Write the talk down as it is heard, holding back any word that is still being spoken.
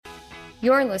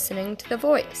You're listening to The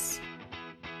Voice.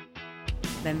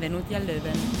 Benvenuti a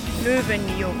Leuven. Leuven,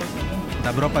 Jochen.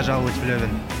 Добро пожаловать в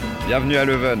Leuven. Bienvenue à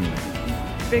Leuven.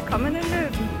 Willkommen in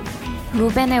Leuven.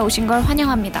 루벤에 오신 걸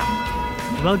환영합니다.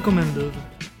 Welcome in Leuven.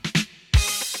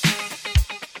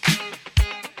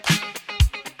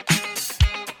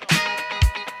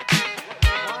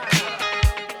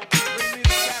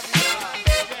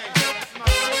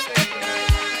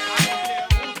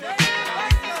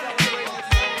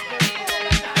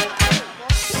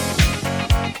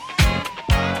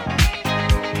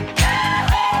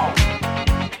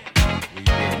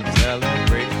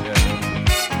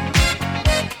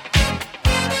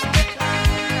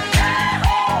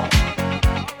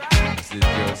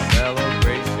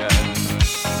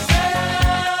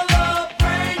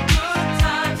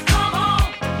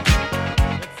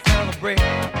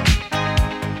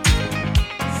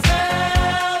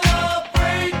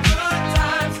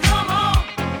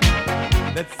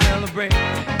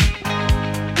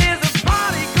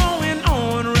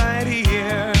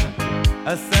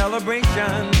 A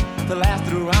celebration to last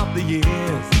throughout the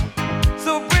years.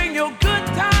 So bring your good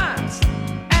times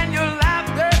and your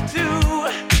laughter too.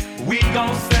 We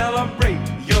gon' celebrate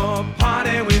your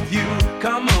party with you.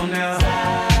 Come on now.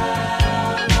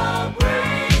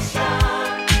 Celebration.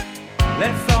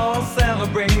 Let's all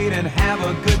celebrate and have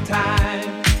a good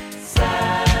time.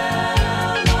 Celebration.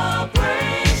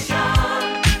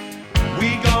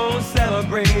 We gon'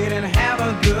 celebrate and have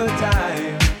a good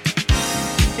time.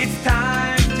 It's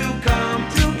time to come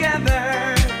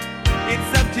together.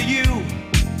 It's up to you.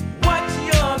 What's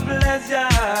your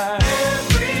pleasure?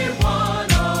 Everyone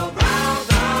around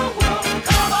the world,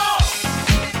 come on!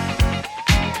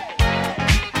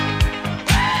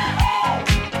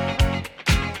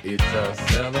 It's a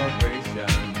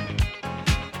celebration.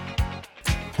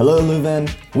 Hello Leuven,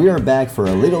 we are back for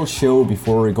a little show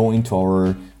before we're going to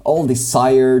our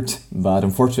all-desired, but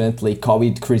unfortunately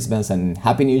COVID Christmas and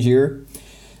Happy New Year.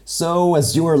 So,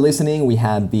 as you were listening, we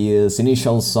had this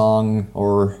initial song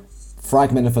or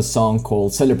fragment of a song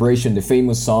called Celebration, the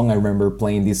famous song. I remember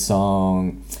playing this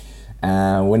song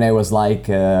when I was like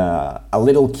a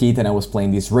little kid and I was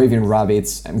playing this Raving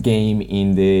Rabbits game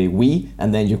in the Wii.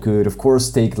 And then you could, of course,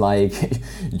 take like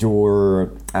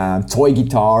your toy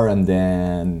guitar and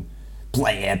then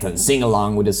play it and sing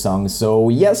along with the song. So,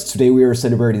 yes, today we are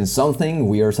celebrating something.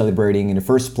 We are celebrating, in the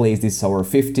first place, this is our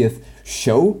 50th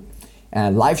show.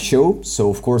 Live show, so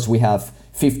of course we have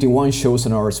 51 shows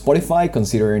on our Spotify,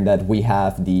 considering that we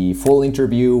have the full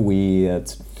interview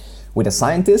with a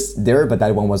scientist there, but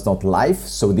that one was not live,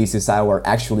 so this is our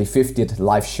actually 50th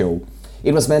live show.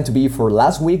 It was meant to be for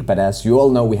last week, but as you all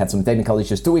know, we had some technical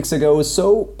issues 2 weeks ago,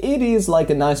 so it is like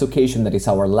a nice occasion that it's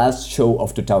our last show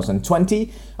of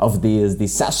 2020, of this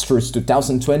disastrous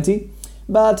 2020,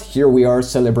 but here we are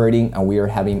celebrating and we are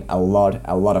having a lot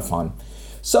of fun.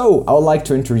 So, I would like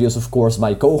to introduce, of course,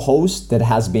 my co-host that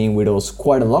has been with us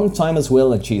quite a long time as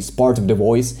well, and she's part of The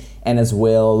Voice, and as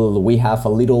well, we have a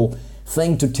little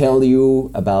thing to tell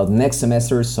you about next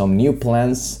semester, some new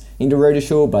plans in the radio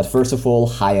show, but first of all,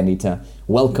 hi Anita.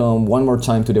 Welcome one more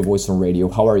time to The Voice on Radio.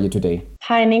 How are you today?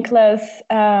 Hi Nicolas,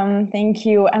 thank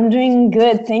you. I'm doing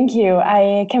good, thank you.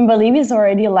 I can't believe it's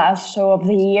already last show of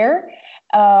the year.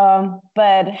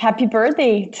 But happy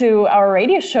birthday to our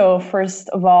radio show, first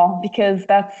of all, because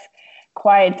that's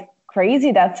quite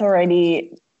crazy. That's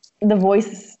already The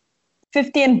Voice's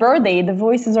 50th birthday. The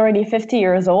Voice is already 50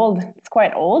 years old. It's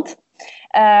quite old.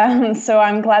 So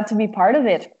I'm glad to be part of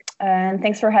it. And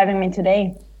thanks for having me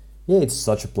today. Yeah, it's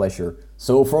such a pleasure.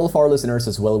 So for all of our listeners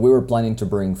as well, we were planning to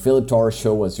bring Philip to our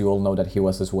show, as you all know that he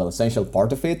was as well essential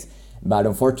part of it. But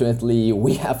unfortunately,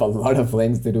 we have a lot of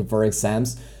things to do for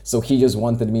exams, so he just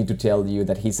wanted me to tell you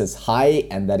that he says hi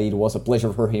and that it was a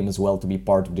pleasure for him as well to be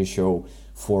part of the show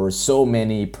for so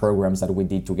many programs that we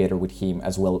did together with him,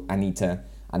 as well Anita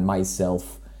and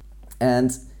myself.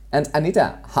 And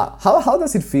Anita, how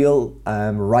does it feel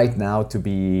right now to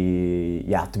be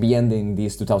ending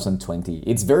this 2020?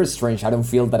 It's very strange. I don't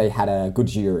feel that I had a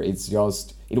good year. It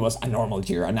was a normal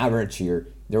year, an average year.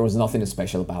 There was nothing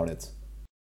special about it.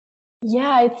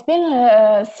 Yeah, it's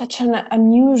been such an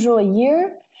unusual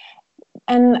year,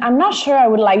 and I'm not sure I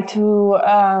would like to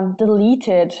delete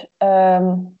it,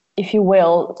 if you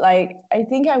will. Like, I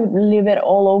think I would live it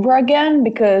all over again,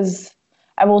 because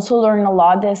I've also learned a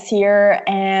lot this year,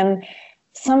 and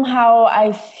somehow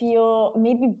I feel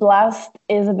maybe blessed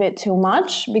is a bit too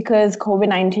much, because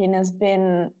COVID-19 has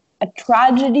been a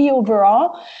tragedy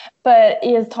overall, but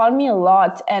it has taught me a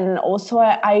lot. And also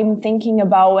I'm thinking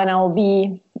about when I'll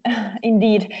be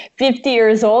indeed 50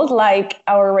 years old, like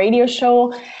our radio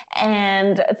show,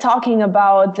 and talking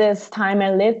about this time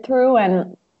I lived through.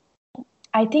 And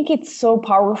I think it's so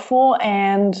powerful.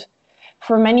 And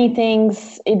for many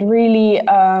things, it really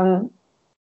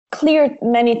cleared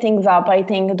many things up. I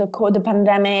think the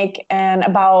pandemic and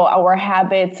about our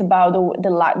habits, about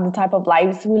the type of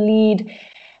lives we lead,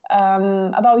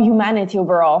 about humanity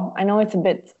overall. I know it's a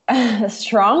bit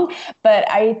strong, but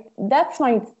that's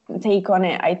my take on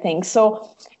it, I think. So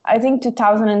I think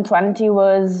 2020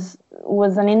 was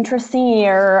an interesting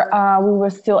year. We were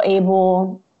still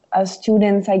able, as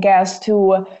students, I guess,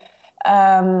 to,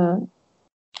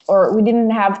 or we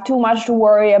didn't have too much to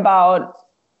worry about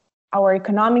our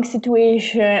economic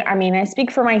situation. I mean, I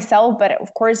speak for myself, but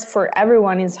of course for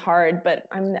everyone is hard. But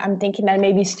I'm thinking that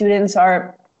maybe students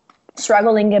are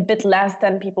struggling a bit less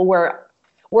than people were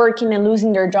working and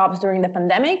losing their jobs during the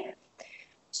pandemic.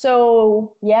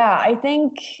 So yeah, I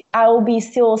think I will be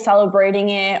still celebrating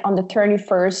it on the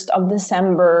 31st of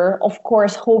December, of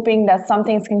course, hoping that some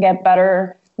things can get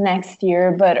better next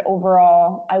year. But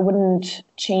overall, I wouldn't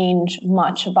change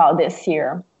much about this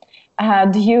year.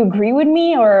 Do you agree with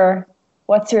me, or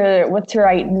what's your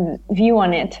view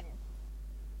on it?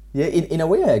 Yeah, in a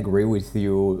way, I agree with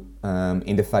you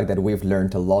in the fact that we've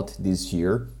learned a lot this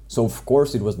year. So, of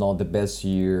course, it was not the best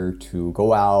year to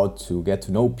go out, to get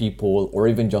to know people, or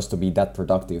even just to be that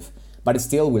productive. But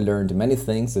still, we learned many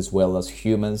things as well as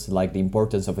humans, like the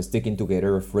importance of sticking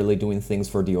together, of really doing things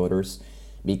for the others.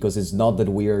 Because it's not that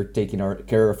we are taking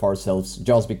care of ourselves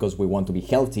just because we want to be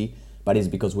healthy, but it's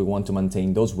because we want to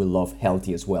maintain those we love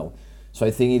healthy as well. So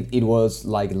I think it was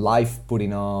like life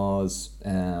putting us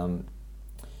in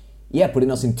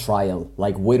trial,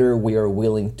 like whether we are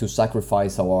willing to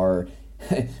sacrifice our,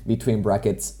 between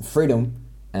brackets, freedom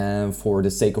for the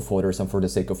sake of others and for the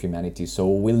sake of humanity. So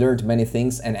we learned many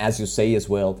things, and as you say as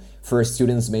well, for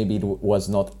students maybe it was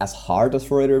not as hard as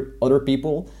for other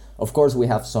people. Of course, we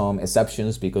have some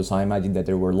exceptions, because I imagine that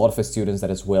there were a lot of students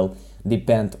that as well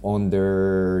depend on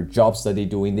their jobs that they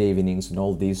do in the evenings and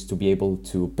all this to be able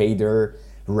to pay their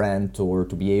rent or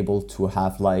to be able to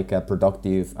have like a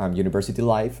productive university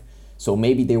life. So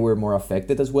maybe they were more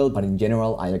affected as well, but in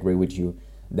general, I agree with you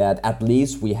that at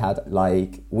least we have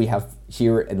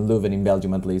here in Leuven, in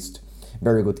Belgium at least,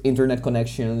 very good internet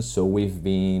connections. So we've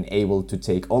been able to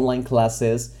take online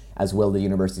classes as well. The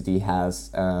university has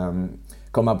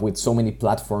come up with so many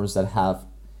platforms that have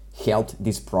helped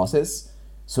this process.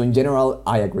 So in general,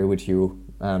 I agree with you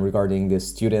regarding the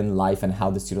student life and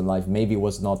how the student life maybe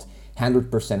was not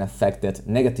 100% affected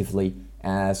negatively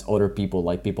as other people,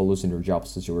 like people losing their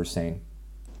jobs, as you were saying.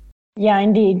 Yeah,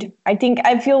 indeed. I think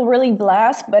I feel really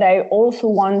blessed, but I also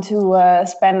want to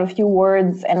spend a few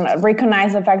words and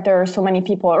recognize the fact there are so many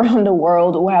people around the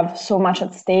world who have so much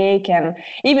at stake. And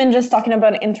even just talking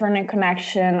about internet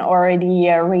connection already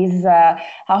raises a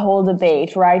whole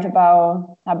debate, right?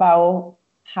 About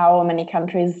how many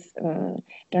countries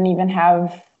don't even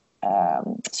have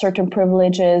certain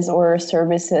privileges or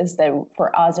services that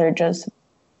for us are just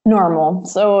normal.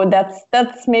 So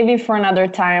that's maybe for another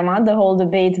time, the whole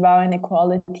debate about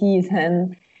inequalities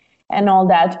and all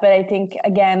that. But I think,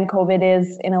 again, COVID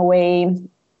is in a way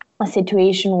a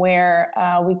situation where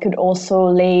we could also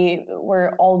lay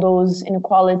where all those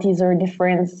inequalities or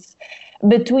difference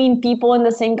between people in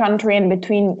the same country and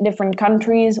between different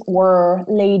countries were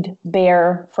laid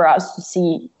bare for us to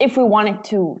see, if we wanted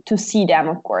to see them,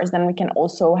 of course. Then we can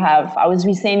also have, I was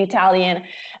saying in Italian,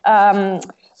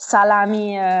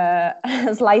 salami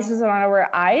slices on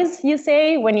our eyes, you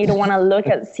say, when you don't want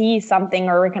to see something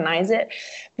or recognize it.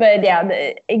 But yeah,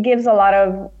 it gives a lot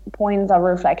of points of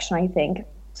reflection, I think.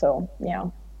 So, yeah.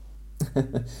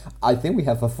 I think we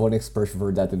have a phone expression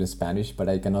for that in Spanish, but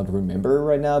I cannot remember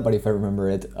right now. But if I remember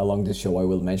it along the show, I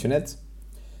will mention it.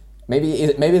 Maybe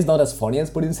it's not as funny as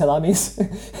putting salamis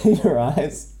in your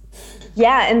eyes.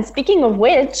 Yeah, and speaking of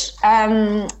which,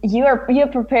 you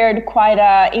prepared quite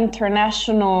a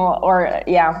international or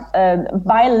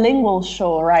bilingual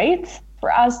show, right,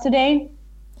 for us today?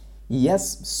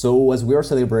 Yes, so as we are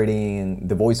celebrating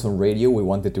The Voice on Radio, we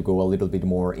wanted to go a little bit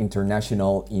more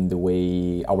international in the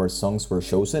way our songs were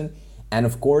chosen. And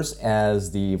of course,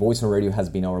 as The Voice on Radio has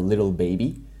been our little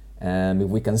baby, if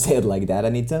we can say it like that,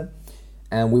 Anita,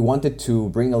 and we wanted to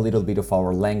bring a little bit of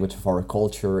our language, of our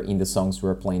culture in the songs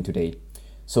we're playing today.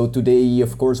 So today,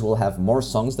 of course, we'll have more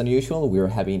songs than usual. We are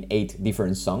having 8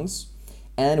 different songs.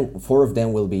 And 4 of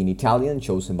them will be in Italian,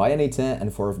 chosen by Anita,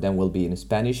 and 4 of them will be in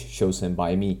Spanish, chosen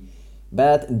by me.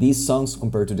 But these songs,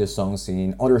 compared to the songs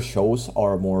in other shows,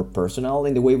 are more personal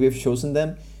in the way we've chosen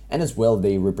them, and as well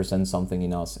they represent something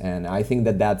in us. And I think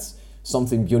that that's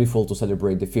something beautiful to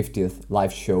celebrate the 50th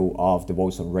live show of The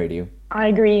Voice on Radio. I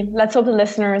agree. Let's hope the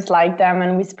listeners like them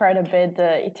and we spread a bit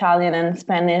the Italian and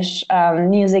Spanish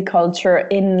music culture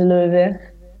in Leuven.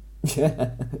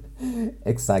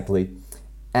 Exactly.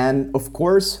 And of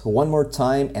course, one more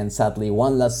time, and sadly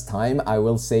one last time, I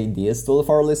will say this to all of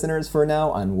our listeners for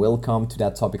now, and we'll come to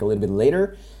that topic a little bit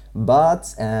later.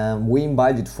 But we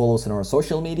invite you to follow us on our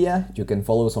social media. You can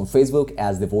follow us on Facebook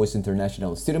as The Voice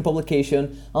International Student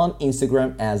Publication, on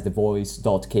Instagram as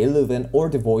thevoice.kleuven or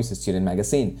The Voice Student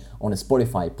Magazine, on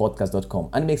Spotify, podcast.com,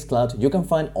 and Mixcloud. You can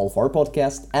find all of our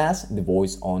podcasts as The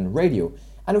Voice on Radio.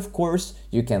 And of course,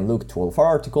 you can look to all of our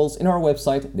articles in our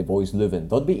website,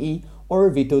 thevoiceleuven.be or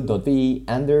vito.be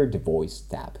under the Voice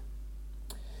tab.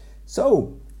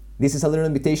 So, this is a little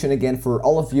invitation again for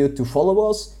all of you to follow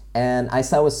us. And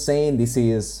as I was saying, this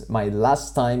is my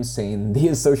last time saying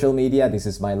this social media. This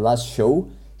is my last show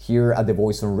here at The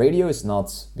Voice on Radio. It's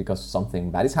not because something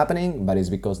bad is happening, but it's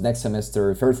because next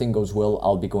semester, if everything goes well,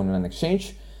 I'll be going on an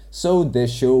exchange. So the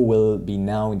show will be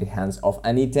now in the hands of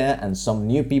Anita and some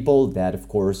new people that, of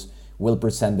course, will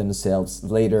present themselves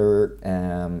later,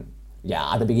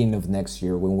 at the beginning of next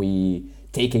year when we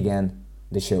take again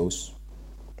the shows.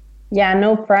 Yeah,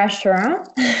 no pressure, huh?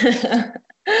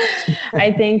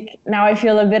 I think now I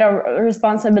feel a bit of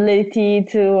responsibility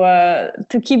to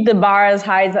keep the bar as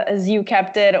high as you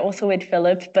kept it, also with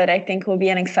Philip. But I think it will be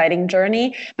an exciting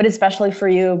journey. But especially for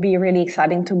you, it'll be really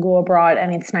exciting to go abroad,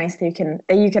 and it's nice that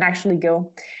you can actually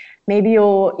go. Maybe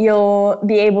you'll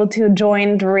be able to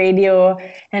join the radio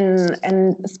and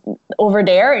over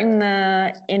there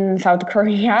in South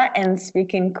Korea and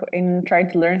speak and try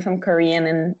to learn some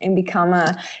Korean and become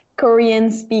a Korean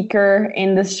speaker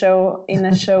in the show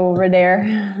over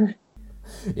there.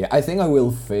 Yeah, I think I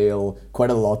will fail quite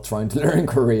a lot trying to learn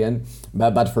Korean,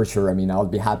 but for sure, I mean, I'll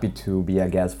be happy to be a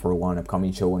guest for one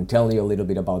upcoming show and tell you a little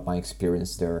bit about my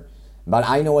experience there. But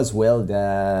I know as well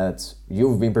that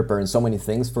you've been preparing so many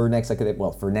things for next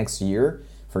year,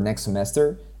 for next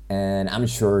semester, and I'm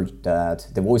sure that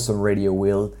The Voice on Radio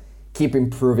will keep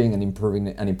improving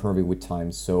with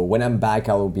time. So when I'm back,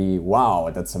 I will be,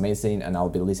 wow, that's amazing, and I'll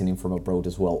be listening from abroad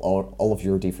as well, all of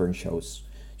your different shows.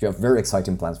 You have very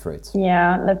exciting plans for it.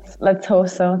 Yeah, let's hope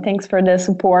so. Thanks for the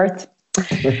support.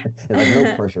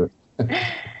 No pressure.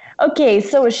 Okay,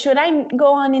 so should I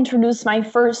go on introduce my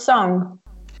first song?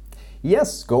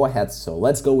 Yes, go ahead. So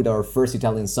let's go with our first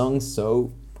Italian song.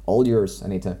 So all yours,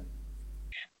 Anita.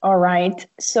 All right.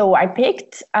 So I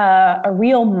picked a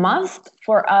real must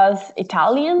for us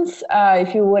Italians.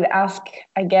 If you would ask,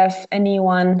 I guess,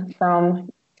 anyone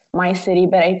from my city,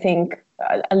 but I think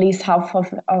at least half of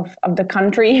the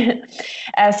country.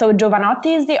 So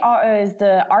Giovanotti is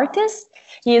the artist.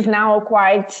 He is now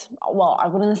quite, well, I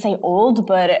wouldn't say old,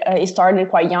 but he started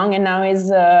quite young and now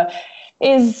is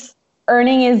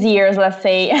earning his years, let's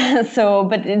say. So,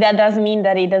 but that doesn't mean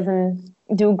that he doesn't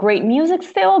do great music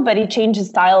still, but he changed his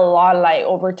style a lot, like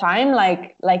over time,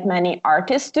 like many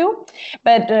artists do.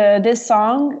 But this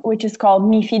song, which is called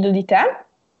Mi fido di te,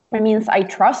 it means I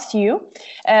trust you,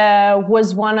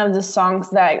 was one of the songs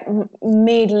that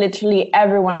made literally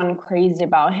everyone crazy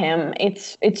about him.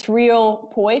 It's real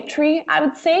poetry, I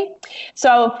would say. So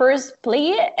I'll first play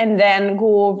it and then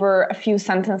go over a few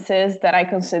sentences that I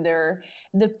consider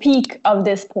the peak of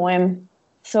this poem.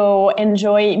 So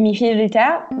enjoy Mi fido di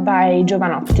te by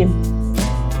Giovanotti.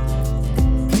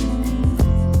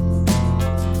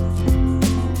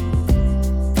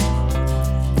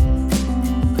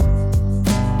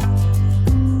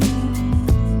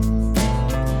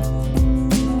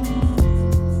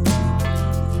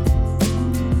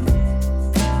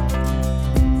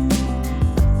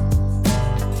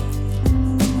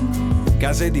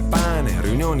 Case di pane,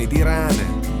 riunioni di rane,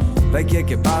 vecchie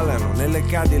che ballano nelle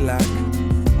Cadillac,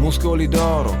 muscoli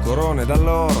d'oro, corone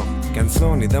d'alloro,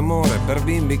 canzoni d'amore per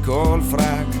bimbi col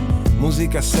frac,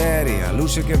 musica seria,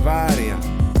 luce che varia,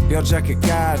 pioggia che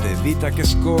cade, vita che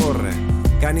scorre,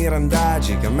 cani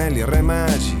randagi, cammelli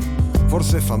remagi,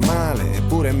 forse fa male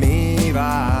eppure mi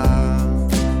va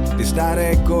di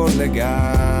stare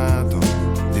collegato,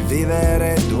 di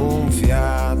vivere d'un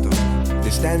fiato, di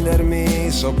stendermi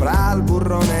sopra il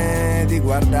burrone, di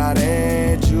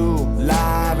guardare giù,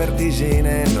 la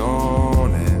vertigine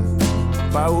non è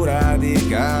paura di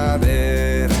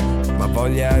cadere, ma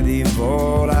voglia di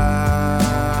volare.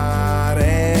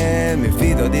 Mi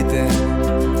fido di te,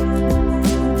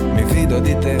 mi fido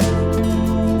di te,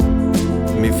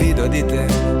 mi fido di te,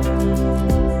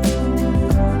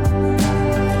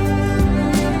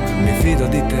 mi fido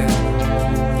di te,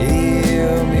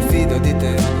 io mi fido di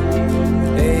te.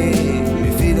 Ehi, mi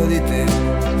fido di te,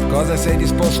 cosa sei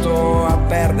disposto a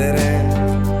perdere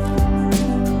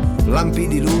lampi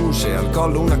di luce, al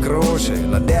collo una croce,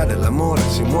 la dea dell'amore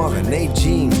si muove nei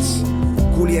jeans.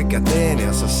 Culi e catene,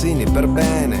 assassini per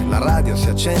bene, la radio si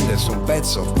accende su un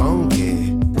pezzo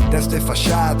funky. Teste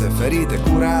fasciate, ferite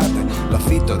curate,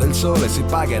 l'affitto del sole si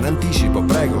paga in anticipo,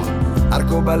 prego.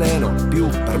 Arcobaleno, più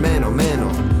per meno,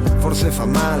 forse fa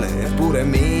male eppure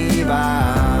mi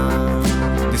va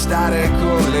di stare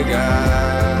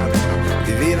collegato,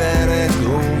 di vivere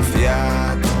d'un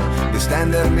fiato, di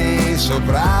stendermi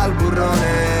sopra il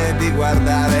burrone, di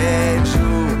guardare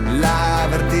giù, la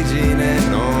vertigine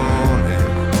non è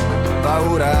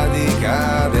paura di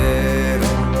cadere,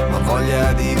 ma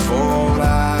voglia di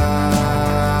volare.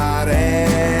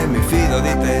 Mi fido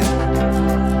di te,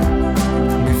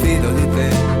 mi fido di te,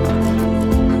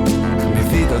 mi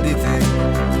fido di te,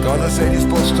 cosa sei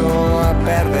disposto a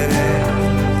perdere?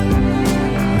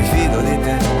 Mi fido di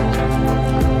te,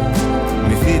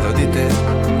 mi fido di te,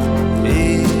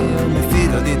 io mi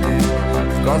fido di te,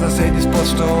 cosa sei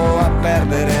disposto a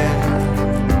perdere?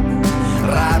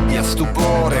 Rabbia,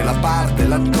 stupore, la parte,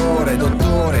 l'attore,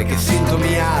 dottore, che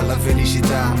sintomi ha la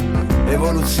felicità?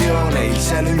 Evoluzione, il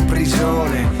cielo in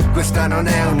prigione, questa non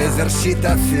è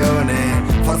un'esercitazione.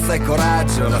 Forza e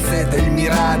coraggio, la sete, il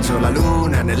miraggio, la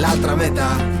luna nell'altra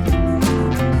metà.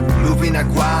 Lupi in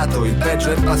agguato, il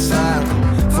peggio è passato,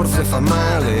 forse fa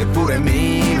male eppure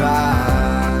mi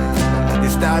va di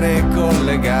stare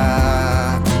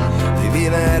collegato, di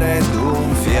vivere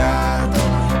d'un fiato,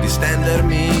 di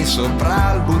stendermi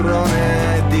sopra il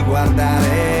burrone, di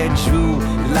guardare giù,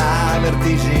 la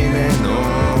vertigine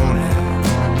non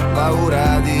è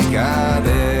paura di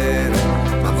cadere,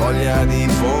 ma voglia di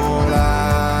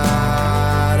volare.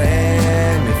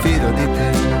 Mi fido di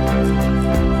te,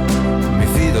 mi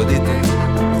fido di te,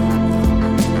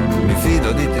 mi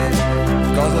fido di te,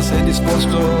 cosa sei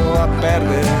disposto a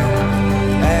perdere?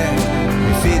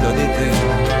 Mi fido di te,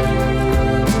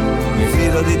 mi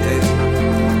fido di te,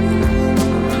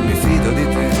 mi fido di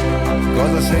te,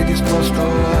 cosa sei disposto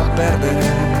a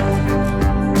perdere?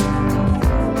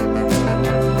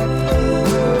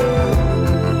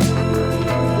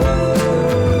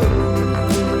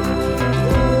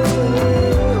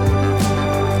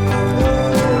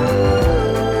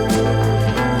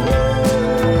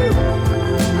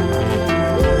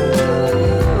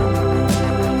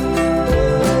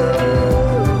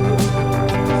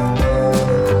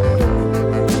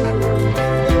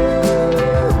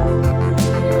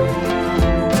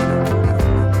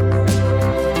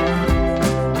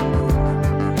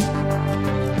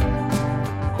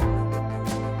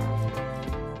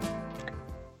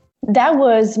 That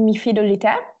was Mi fido di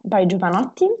te by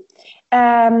Giovanotti.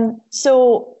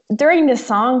 So during the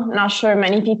song, not sure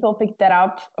many people picked that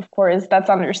up. Of course, that's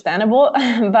understandable.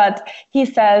 But he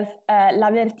says, la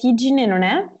vertigine non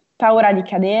è paura di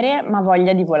cadere, ma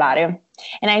voglia di volare.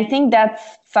 And I think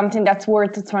that's something that's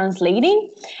worth translating.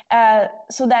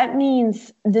 So that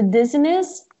means the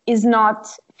dizziness is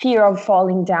not fear of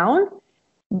falling down,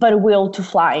 but will to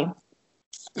fly.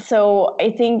 So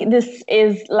I think this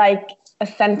is like a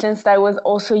sentence that was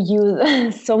also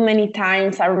used so many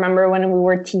times. I remember when we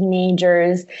were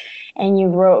teenagers and you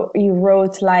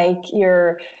wrote like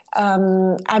your,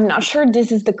 I'm not sure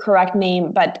this is the correct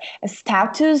name, but a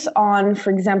status on,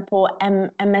 for example,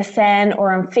 MSN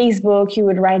or on Facebook, you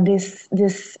would write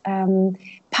this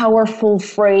powerful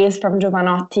phrase from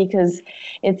Giovanotti, because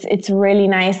it's a really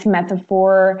nice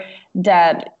metaphor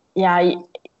that, yeah,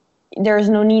 there's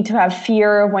no need to have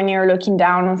fear when you're looking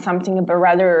down on something, but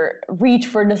rather reach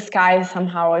for the sky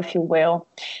somehow, if you will.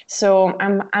 So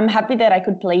I'm happy that I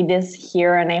could play this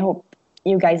here, and I hope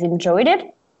you guys enjoyed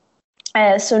it.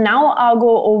 So now I'll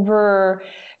go over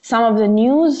some of the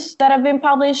news that have been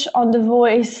published on the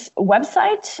Voice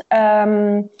website.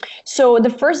 So the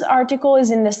first article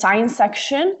is in the science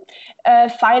section,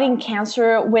 fighting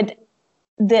cancer with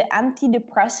the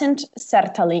antidepressant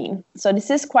sertraline. So this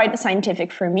is quite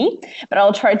scientific for me, but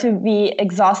I'll try to be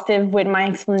exhaustive with my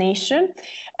explanation.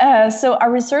 So a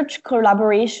research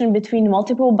collaboration between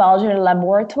multiple Belgian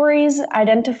laboratories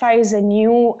identifies a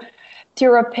new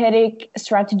therapeutic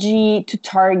strategy to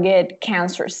target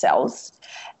cancer cells.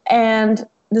 And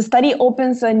the study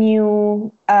opens a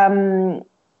new,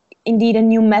 indeed a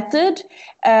new method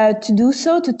to do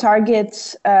so, to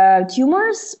target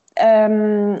tumors,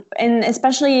 and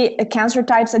especially cancer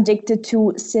types addicted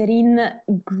to serine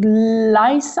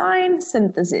glycine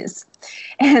synthesis.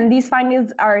 And these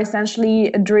findings are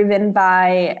essentially driven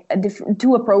by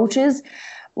two approaches.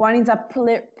 One is a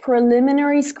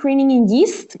preliminary screening in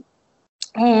yeast,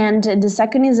 And the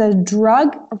second is a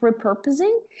drug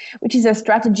repurposing, which is a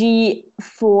strategy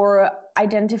for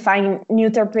identifying new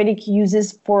therapeutic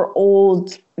uses for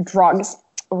old drugs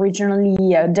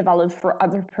originally developed for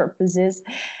other purposes.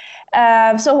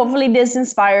 So hopefully this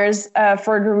inspires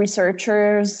further research.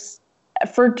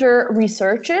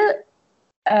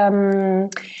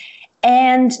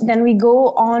 And then we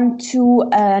go on to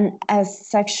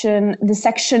the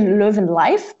section Love and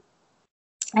Life.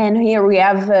 And here we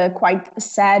have quite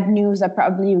sad news that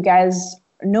probably you guys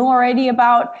know already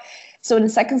about. So the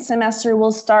second semester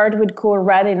will start with Code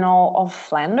Red in all of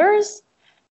Flanders.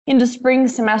 In the spring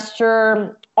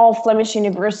semester, all Flemish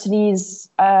universities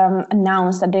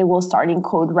announced that they will start in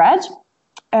Code Red,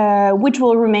 which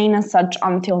will remain as such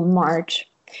until March.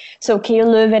 So KU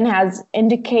Leuven has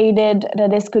indicated that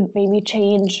this could maybe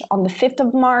change on the 5th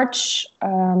of March,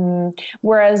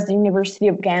 whereas the University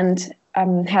of Ghent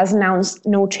has announced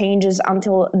no changes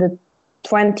until the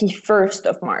 21st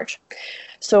of March.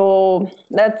 So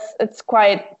it's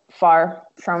quite far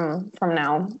from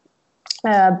now.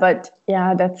 But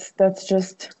yeah, that's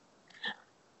just,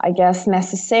 I guess,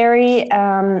 necessary.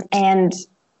 And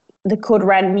the Code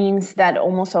Red means that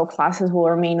almost all classes will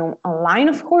remain online,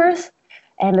 of course.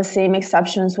 And the same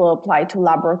exceptions will apply to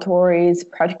laboratories,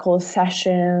 practical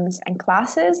sessions, and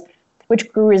classes,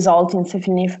 which could result in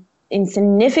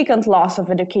significant loss of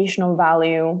educational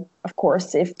value, of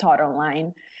course, if taught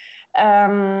online.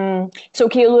 So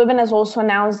KU Leuven has also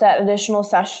announced that additional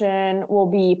session will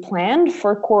be planned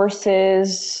for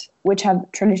courses which have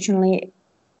traditionally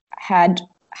had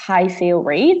high fail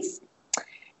rates.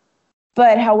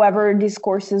 But however, these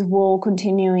courses will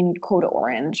continue in Code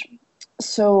Orange.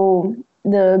 So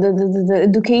the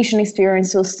education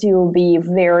experience will still be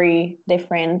very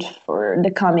different for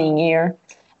the coming year.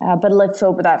 But let's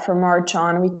hope that from March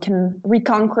on we can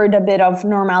reconquer a bit of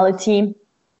normality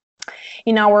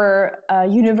in our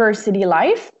university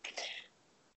life.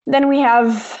 Then we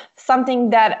have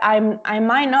something that I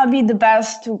might not be the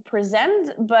best to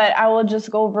present, but I will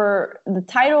just go over the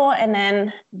title and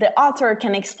then the author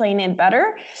can explain it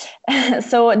better.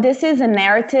 So this is a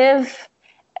narrative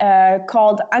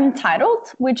called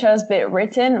Untitled, which has been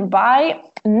written by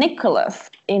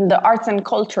Nicolas in the arts and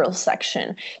cultural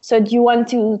section. So do you want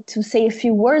to say a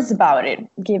few words about it?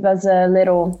 Give us a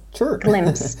little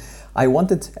glimpse. I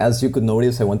wanted, as you could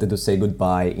notice, I wanted to say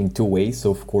goodbye in two ways.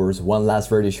 So of course, one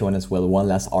last radio and as well one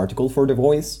last article for The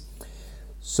Voice.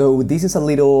 So this is a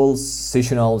little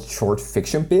seasonal short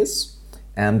fiction piece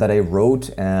that I wrote.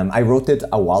 I wrote it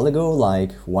a while ago,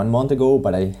 like 1 month ago,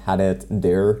 but I had it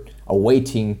there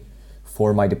awaiting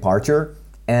for my departure.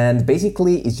 And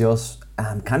basically it's just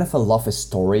kind of a love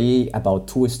story about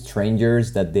two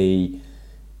strangers that they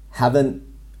haven't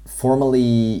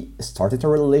formally started a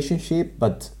relationship,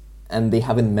 and they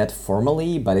haven't met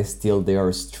formally, but still they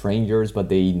are strangers, but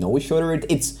they know each other.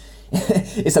 It's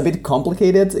it's a bit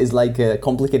complicated. It's like a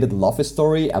complicated love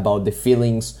story about the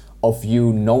feelings of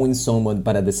you knowing someone,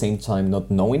 but at the same time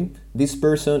not knowing this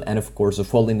person, and of course of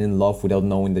falling in love without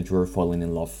knowing that you're falling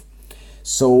in love.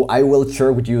 So I will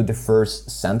share with you the first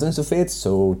sentence of it,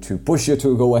 so to push you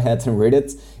to go ahead and read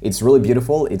it. It's really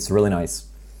beautiful, it's really nice.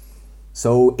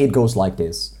 So it goes like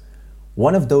this.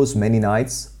 One of those many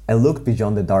nights, I looked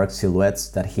beyond the dark silhouettes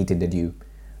that hid in the dew.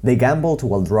 They gambled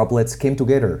while droplets came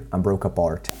together and broke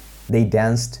apart. They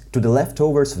danced to the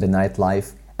leftovers of the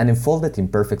nightlife and unfolded in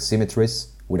perfect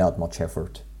symmetries without much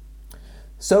effort.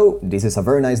 So this is a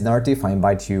very nice narrative. I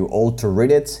invite you all to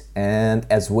read it, and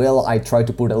as well I try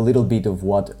to put a little bit of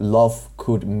what love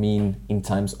could mean in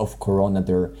times of Corona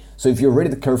there. So if you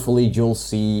read it carefully, you'll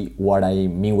see what I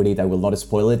mean with it. I will not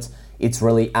spoil it. It's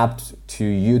really apt to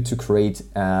you to create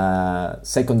a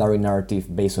secondary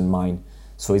narrative based on mine.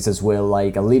 So it's as well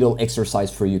like a little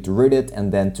exercise for you to read it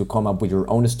and then to come up with your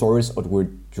own stories or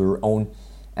with your own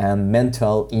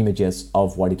mental images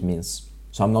of what it means.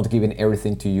 So I'm not giving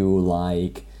everything to you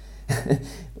like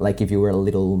like if you were a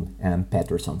little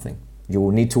pet or something.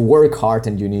 You need to work hard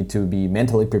and you need to be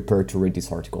mentally prepared to read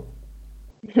this article.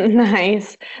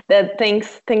 Nice.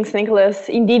 Thanks, Nicolas.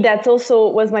 Indeed, that also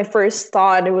was my first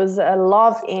thought. It was a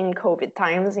love in COVID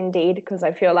times, indeed, because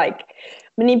I feel like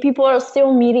many people are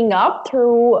still meeting up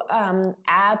through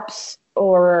apps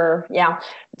or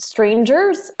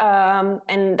strangers,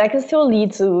 and that can still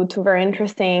lead to very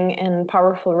interesting and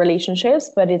powerful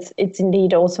relationships. But it's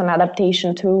indeed also an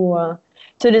adaptation to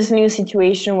this new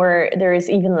situation where there is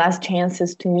even less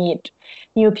chances to meet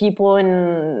new people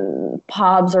in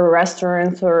pubs or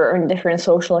restaurants or in different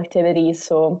social activities.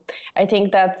 So I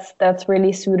think that's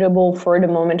really suitable for the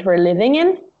moment we're living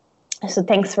in. So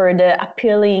thanks for the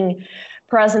appealing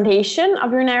presentation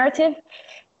of your narrative.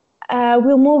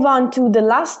 We'll move on to the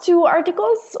last two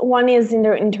articles. One is in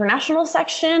the international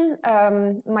section,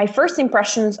 my first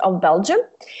impressions of Belgium.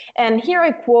 And here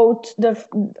I quote the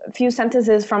few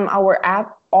sentences from our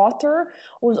author,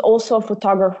 who's also a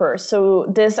photographer. So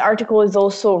this article is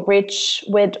also rich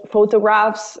with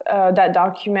photographs that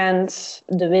document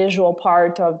the visual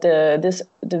part of the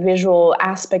visual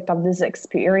aspect of this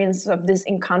experience, of this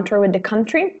encounter with the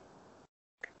country.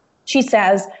 She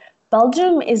says,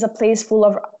 Belgium is a place full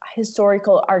of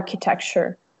historical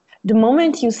architecture. The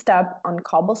moment you step on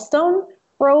cobblestone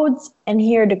roads and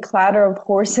hear the clatter of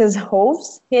horses'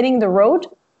 hooves hitting the road,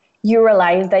 you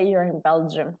realize that you're in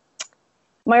Belgium.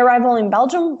 My arrival in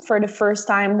Belgium for the first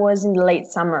time was in the late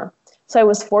summer, so I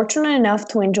was fortunate enough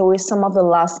to enjoy some of the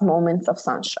last moments of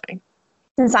sunshine.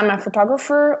 Since I'm a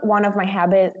photographer, one of my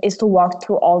habits is to walk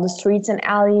through all the streets and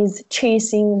alleys,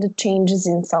 chasing the changes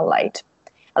in sunlight.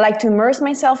 I like to immerse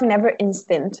myself in every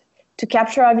instant, to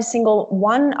capture every single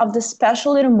one of the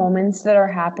special little moments that are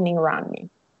happening around me.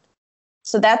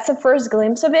 So that's the first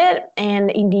glimpse of it, and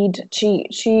indeed,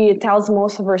 she tells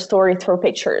most of her story through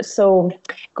pictures. So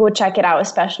go check it out,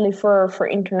 especially for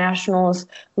internationals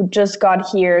who just got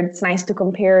here. It's nice to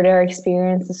compare their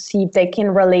experience to see if they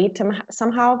can relate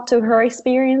somehow to her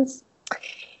experience.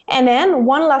 And then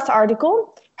one last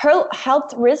article.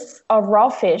 Health risks of raw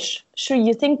fish. Should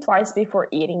you think twice before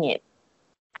eating it?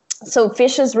 So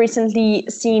fish has recently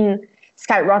seen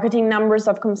skyrocketing numbers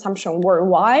of consumption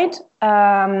worldwide.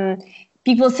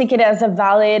 People see it as a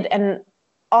valid and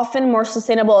often more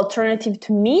sustainable alternative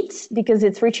to meat because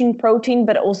it's rich in protein,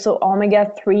 but also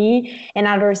omega-3 and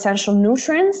other essential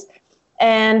nutrients.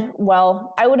 And,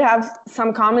 well, I would have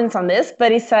some comments on this,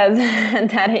 but it says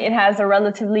that it has a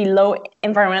relatively low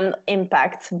environmental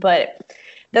impact, but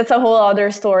that's a whole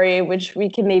other story, which we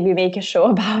can maybe make a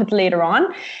show about later on.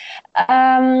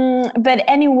 But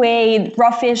anyway,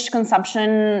 raw fish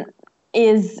consumption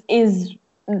is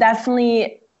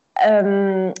definitely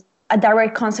a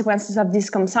direct consequences of these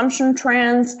consumption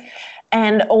trends,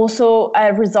 and also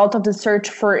a result of the search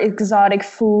for exotic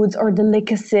foods or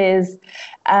delicacies,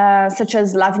 such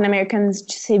as Latin American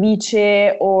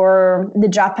ceviche or the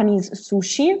Japanese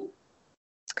sushi.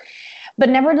 But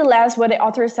nevertheless, what the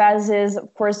author says is,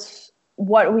 of course,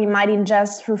 what we might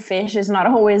ingest through fish is not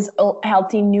always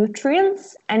healthy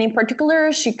nutrients. And in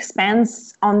particular, she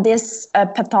expands on this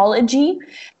pathology,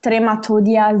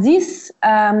 trematodiasis,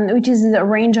 which is a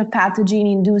range of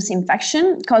pathogen-induced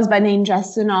infection caused by the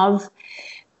ingestion of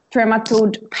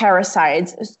trematode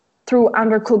parasites through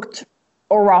undercooked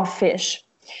or raw fish.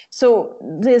 So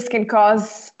this can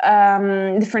cause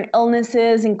different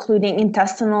illnesses, including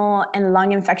intestinal and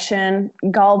lung infection,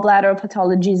 gallbladder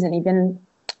pathologies, and even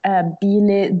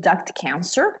bile duct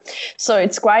cancer. So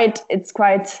it's quite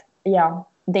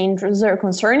dangerous or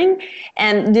concerning.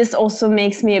 And this also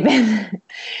makes me a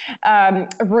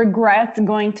bit regret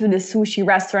going to the sushi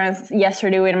restaurants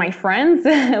yesterday with my friends,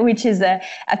 which is a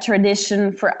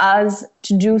tradition for us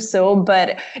to do so.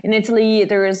 But in Italy,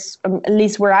 there is, at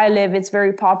least where I live, it's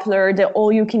very popular, the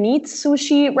all-you-can-eat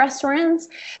sushi restaurants.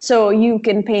 So you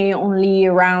can pay only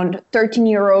around 13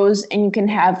 euros and you can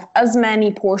have as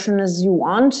many portions as you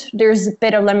want. There's a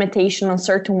bit of limitation on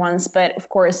certain ones, but of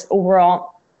course, overall,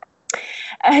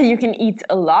 you can eat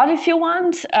a lot if you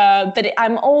want, but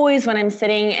I'm always, when I'm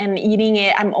sitting and eating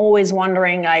it, I'm always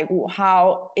wondering, like,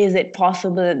 how is it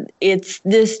possible it's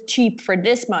this cheap for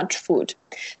this much food?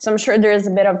 So I'm sure there's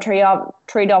a bit of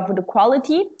trade-off with the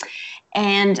quality,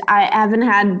 and I haven't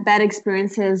had bad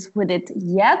experiences with it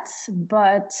yet,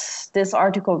 but this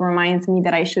article reminds me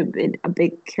that I should be a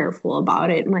bit careful about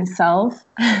it myself.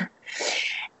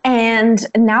 And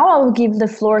now I'll give the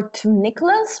floor to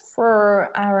Nicolas for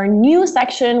our new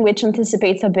section, which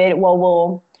anticipates a bit what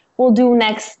we'll do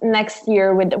next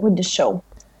year with the show.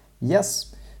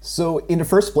 Yes. So in the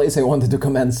first place, I wanted to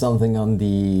comment something on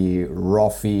the raw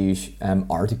fish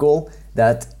article,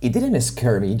 that it didn't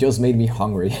scare me, it just made me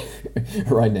hungry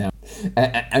right now.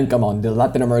 And come on, the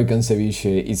Latin American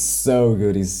ceviche is so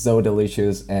good, it's so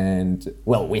delicious, and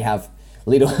well, we have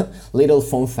little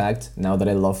fun fact, now that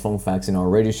I love fun facts in our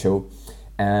radio show.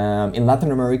 In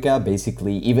Latin America,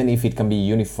 basically, even if it can be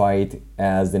unified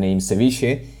as the name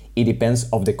ceviche, it depends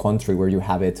of the country where you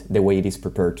have it, the way it is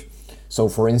prepared. So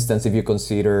for instance, if you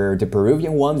consider the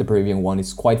Peruvian one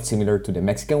is quite similar to the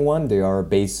Mexican one. They are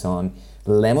based on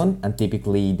lemon, and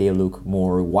typically they look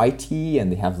more whitey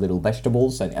and they have little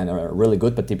vegetables and are really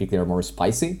good, but typically are more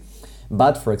spicy.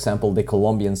 But for example, the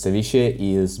Colombian ceviche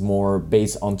is more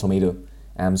based on tomato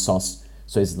sauce.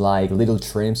 So it's like little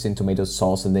shrimps in tomato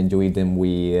sauce, and then you eat them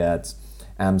with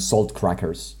salty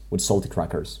crackers.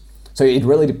 So it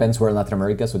really depends where in Latin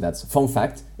America. So that's a fun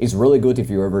fact. It's really good if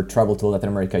you ever travel to Latin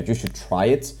America. You should try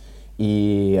it.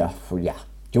 Yeah,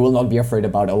 you will not be afraid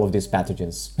about all of these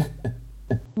pathogens.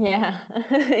 Yeah,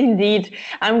 indeed.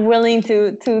 I'm willing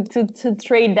to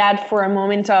trade that for a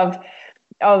moment of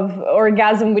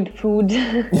orgasm with food.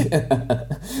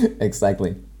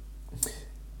 Exactly.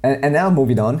 And now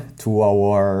moving on to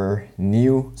our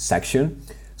new section.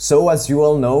 So as you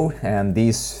all know,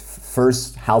 this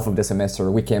first half of the semester,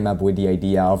 we came up with the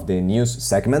idea of the news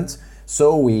segment.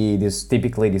 So we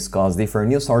typically discuss different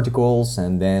news articles,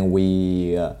 and then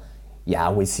we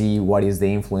see what is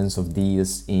the influence of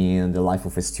these in the life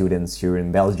of students here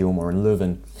in Belgium or in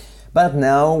Leuven. But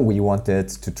now we wanted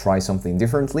to try something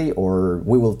differently, or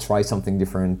we will try something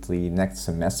differently next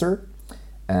semester.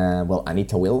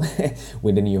 Anita will,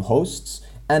 with the new hosts,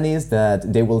 and is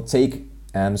that they will take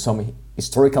some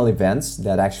historical events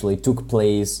that actually took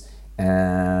place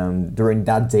during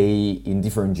that day in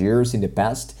different years in the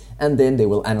past, and then they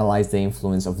will analyze the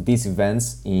influence of these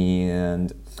events in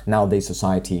nowadays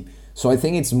society. So I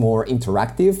think it's more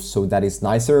interactive, so that is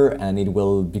nicer, and it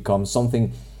will become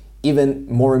something even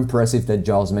more impressive than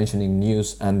just mentioning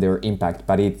news and their impact,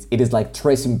 but it is like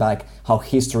tracing back how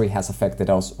history has affected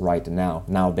us right now,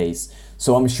 nowadays.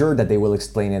 So I'm sure that they will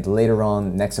explain it later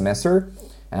on next semester,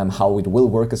 how it will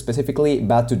work specifically,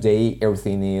 but today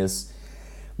everything is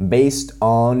based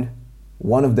on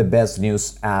one of the best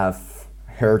news I've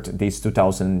heard this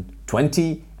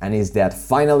 2020, and is that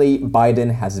finally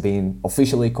Biden has been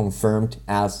officially confirmed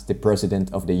as the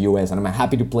president of the US. And I'm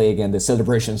happy to play again the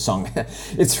celebration song.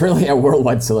 It's really a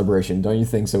worldwide celebration, don't you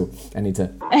think so,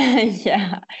 Anita?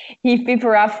 Yeah, hip hip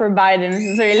hurrah for Biden.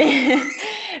 It's really,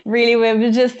 really,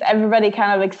 we've just, everybody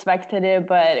kind of expected it,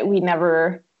 but we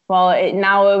never,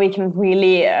 now we can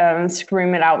really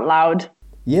scream it out loud.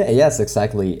 Yes,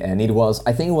 exactly. And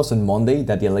I think it was on Monday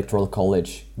that the Electoral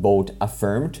College vote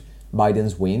affirmed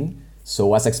Biden's win.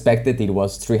 So as expected, it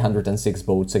was 306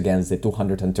 votes against the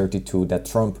 232 that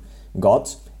Trump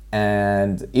got.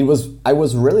 And I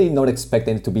was really not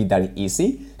expecting it to be that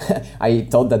easy. I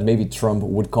thought that maybe Trump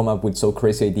would come up with so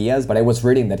crazy ideas, but I was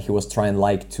reading that he was trying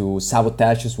to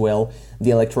sabotage as well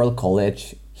the Electoral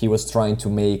College. He was trying to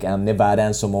make Nevada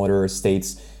and some other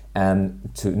states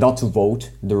not to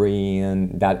vote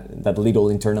during that little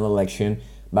internal election.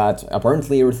 But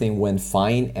apparently everything went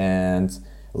fine, and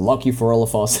lucky for all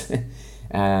of us,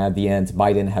 at the end,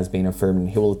 Biden has been affirmed.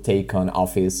 He will take on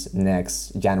office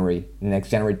next January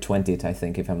 20th, I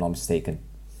think, if I'm not mistaken.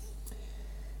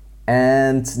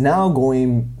 And now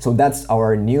so that's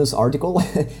our news article.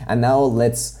 And now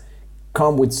let's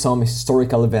come with some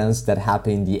historical events that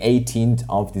happened the 18th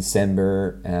of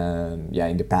December,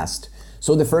 in the past.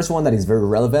 So the first one that is very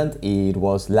relevant, it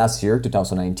was last year,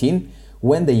 2019,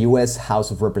 when the US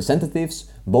House of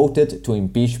Representatives voted to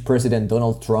impeach President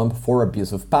Donald Trump for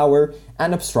abuse of power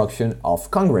and obstruction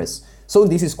of Congress. So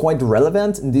this is quite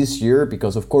relevant this year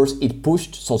because, of course, it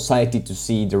pushed society to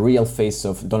see the real face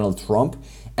of Donald Trump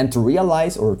and to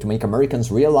realize, or to make Americans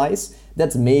realize,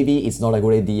 that maybe it's not a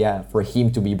good idea for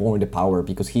him to be born in the power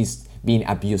because he's being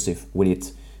abusive with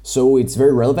it. So it's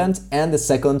very relevant. And the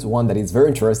second one that is very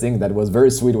interesting, that was very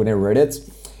sweet when I read it,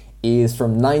 is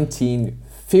from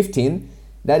 1915,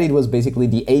 that it was basically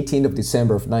the 18th of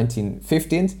December of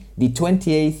 1915, the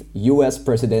 28th US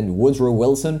President Woodrow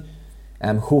Wilson,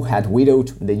 who had widowed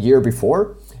the year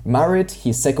before, married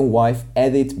his second wife,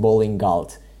 Edith Bowling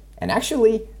Galt. And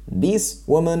actually, this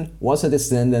woman was a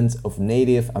descendant of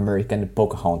Native American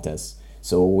Pocahontas.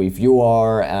 So if you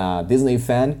are a Disney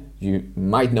fan, you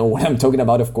might know what I'm talking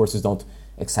about. Of course, it's not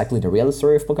exactly the real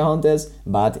story of Pocahontas,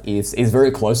 but it's very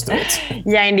close to it.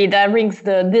 Yeah, indeed, that rings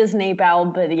the Disney bell,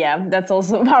 but yeah, that's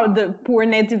also about the poor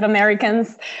Native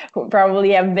Americans who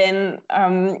probably have been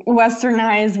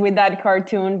westernized with that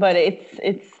cartoon, but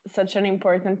it's such an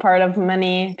important part of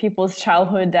many people's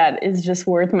childhood that is just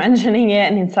worth mentioning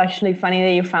it, and it's actually funny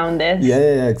that you found this.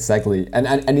 Yeah, exactly. And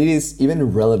it is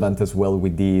even relevant as well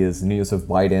with this news of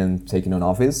Biden taking on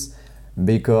office,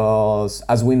 because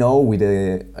as we know, with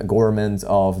the government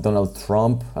of Donald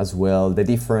Trump as well, the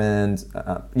different,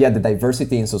 the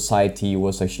diversity in society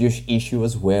was a huge issue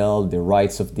as well. The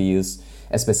rights of these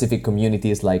specific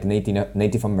communities like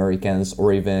Native Americans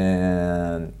or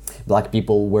even Black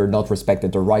people were not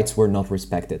respected. Their rights were not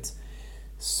respected.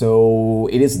 So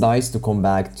it is nice to come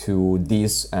back to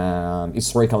this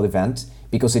historical event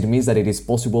because it means that it is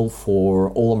possible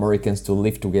for all Americans to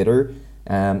live together.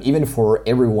 Even for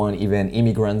everyone, even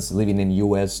immigrants living in the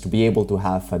US, to be able to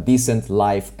have a decent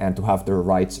life and to have their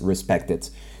rights respected.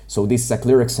 So this is a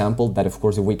clear example that, of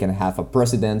course, if we can have a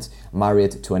president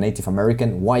married to a Native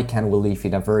American, why can't we live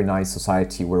in a very nice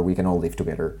society where we can all live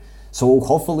together? So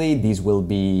hopefully this will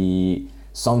be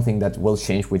something that will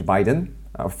change with Biden,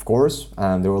 of course,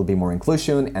 and there will be more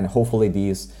inclusion, and hopefully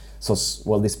these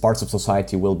parts of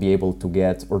society will be able to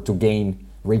get or to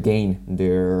regain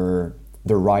their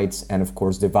rights and, of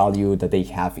course, the value that they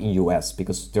have in US,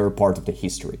 because they're part of the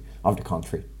history of the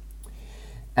country.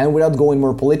 And without going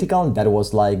more political, that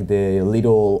was like the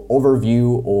little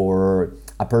overview or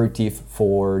aperitif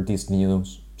for these new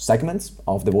segments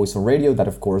of The Voice on Radio that,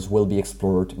 of course, will be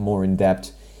explored more in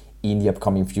depth in the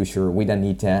upcoming future with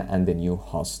Anita and the new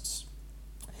hosts.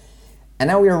 And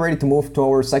now we are ready to move to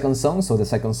our second song. So the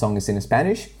second song is in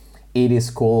Spanish. It is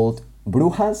called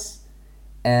Brujas.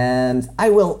 And I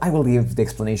will give the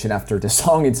explanation after the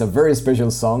song. It's a very special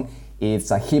song.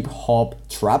 It's a hip-hop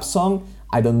trap song.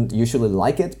 I don't usually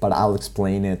like it, but I'll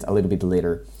explain it a little bit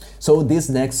later. So this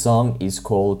next song is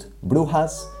called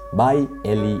Brujas by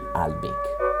Eli Albic.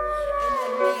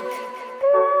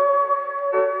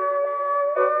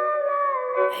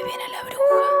 Ahí viene la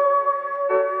bruja,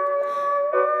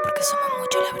 porque somos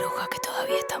muchos las brujas que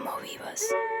todavía estamos vivas.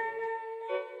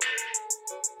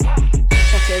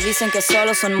 Que dicen que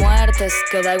solo son muertes,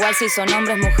 que da igual si son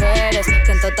hombres, mujeres,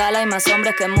 que en total hay más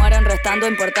hombres que mueren, restando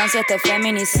importancia a este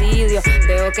feminicidio.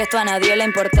 Veo que esto a nadie le ha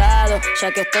importado,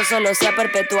 ya que esto solo se ha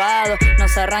perpetuado.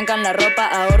 Nos arrancan la ropa,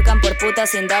 ahorcan por puta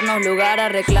sin darnos lugar a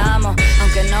reclamo.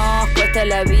 Aunque nos cueste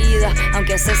la vida,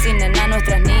 aunque asesinen a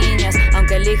nuestras niñas,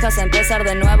 aunque elijas empezar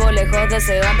de nuevo lejos de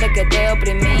ese hombre que te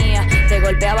oprimía. Te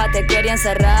golpeaba, te quería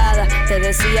encerrada, te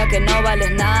decía que no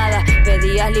vales nada,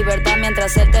 pedías libertad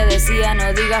mientras él te decía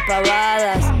no digas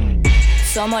pavadas.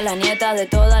 Somos las nietas de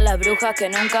todas las brujas que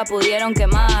nunca pudieron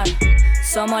quemar.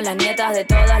 Somos las nietas de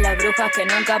todas las brujas que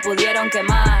nunca pudieron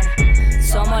quemar.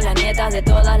 Somos las nietas de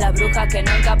todas las brujas que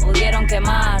nunca pudieron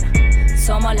quemar.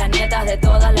 Somos las nietas de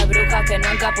todas las brujas que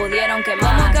nunca pudieron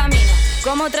quemar. ¿Cómo camino?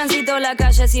 ¿Cómo transito la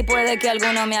calle si puede que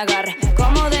alguno me agarre?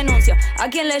 ¿Cómo denuncio? ¿A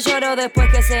quién le lloro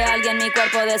después que sea alguien mi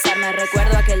cuerpo desarme?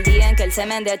 Recuerdo aquel día en que el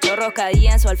semen de chorros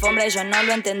caía en su alfombra y yo no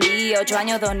lo entendí. 8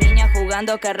 años, 2 niñas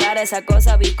jugando, qué rara esa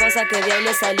cosa viscosa que de ahí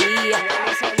le salía.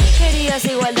 Querías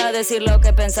igualdad, decir lo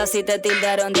que pensás y te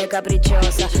tildaron de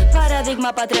caprichosa.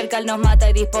 Paradigma patriarcal nos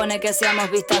mata y dispone que seamos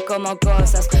vistas como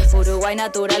cosas. Uruguay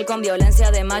natural con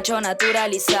violencia de macho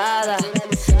naturalizada.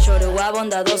 Yoruba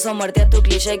bondadoso, muerte a tu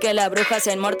cliché que la bruja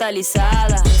sea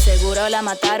inmortalizada. Seguro la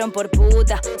mataron por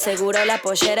puta, seguro la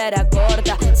pollera era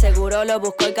corta, seguro lo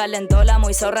buscó y calentó la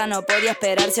muy zorra, no podía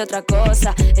esperarse otra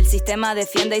cosa. El sistema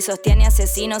defiende y sostiene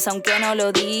asesinos aunque no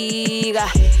lo diga.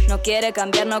 No quiere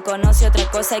cambiar, no conoce otra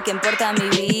cosa y que importa mi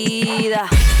vida.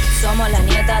 Somos las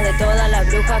nietas de todas las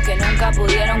brujas que nunca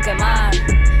pudieron quemar.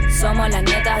 Somos las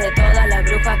nietas de todas las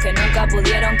brujas que nunca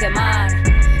pudieron quemar.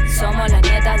 Somos las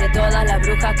nietas de todas las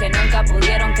brujas que nunca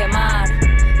pudieron quemar.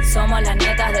 Somos las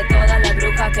nietas de todas las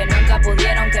brujas que nunca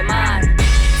pudieron quemar.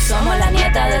 Somos las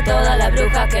nietas de todas las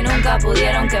brujas que nunca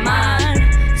pudieron quemar.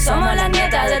 Somos las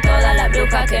nietas de todas las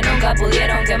brujas que nunca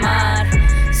pudieron quemar.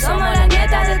 Somos las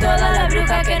nietas de todas las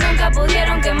brujas que nunca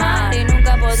pudieron quemar y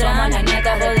nunca podrán. Somos las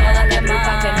nietas de todas las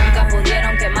brujas que nunca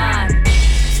pudieron quemar.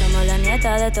 Somos las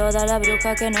nietas de todas las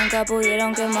brujas que nunca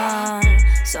pudieron quemar.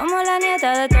 Somos las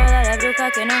nietas de todas las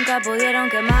brujas que nunca pudieron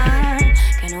quemar.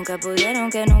 Que nunca pudieron,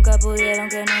 que nunca pudieron,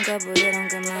 que nunca pudieron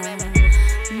quemar. Somos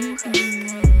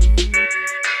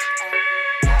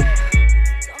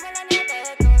las nietas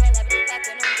de todas las brujas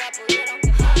que nunca pudieron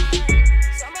quemar.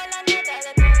 Somos las nietas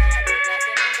de todas las brujas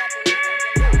que nunca pudieron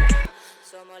quemar.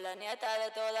 Somos las nietas de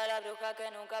todas las brujas que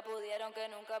nunca pudieron, que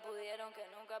nunca pudieron, que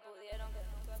nunca pudieron, que nunca.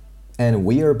 And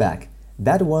we are back.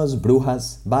 That was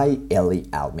Brujas by Eli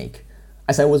Almic.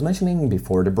 As I was mentioning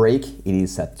before the break, it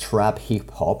is a trap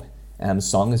hip-hop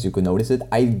song, as you could notice it.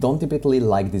 I don't typically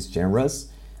like these genres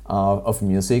of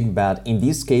music, but in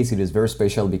this case it is very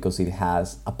special because it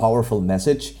has a powerful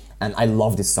message, and I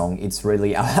love this song. It's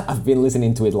really, I've been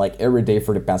listening to it like every day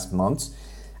for the past months.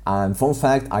 And fun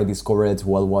fact, I discovered it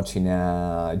while watching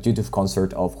a YouTube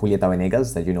concert of Julieta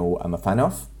Venegas that you know I'm a fan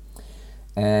of.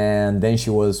 And then she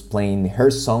was playing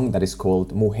her song that is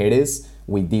called Mujeres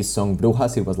with this song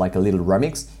Brujas. It was like a little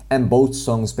remix, and both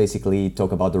songs basically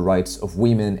talk about the rights of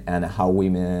women and how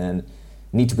women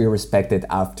need to be respected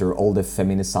after all the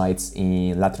feminicides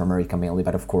in Latin America mainly,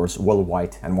 but of course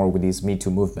worldwide, and more with this Me Too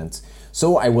movement.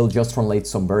 So I will just translate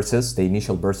some verses, the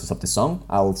initial verses of the song.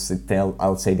 I'll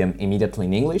say them immediately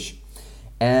in English,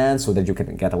 and so that you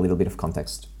can get a little bit of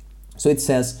context. So it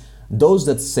says, those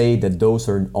that say that those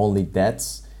are only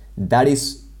deaths, I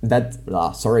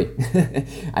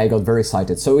got very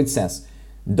excited. So it says,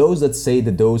 those that say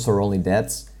that those are only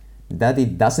deaths, that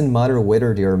it doesn't matter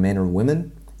whether they are men or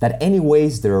women, that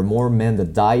anyways there are more men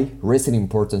that die, raise in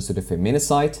importance to the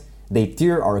feminicide, they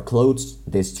tear our clothes,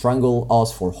 they strangle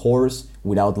us for whores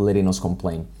without letting us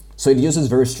complain. So it uses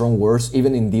very strong words.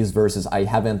 Even in these verses, I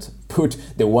haven't put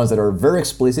the ones that are very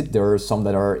explicit. There are some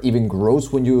that are even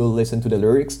gross when you listen to the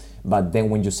lyrics, but then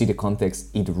when you see the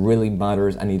context, it really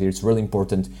matters and it is really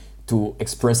important to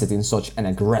express it in such an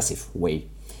aggressive way.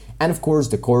 And of course,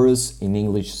 the chorus in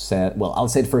English said, well, I'll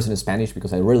say it first in Spanish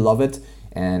because I really love it,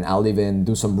 and I'll even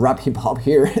do some rap hip hop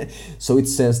here. So it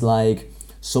says like,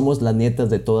 somos las nietas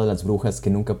de todas las brujas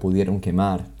que nunca pudieron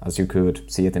quemar, as you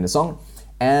could see it in the song.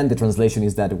 And the translation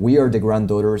is that we are the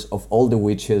granddaughters of all the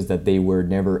witches that they were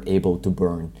never able to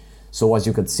burn. So as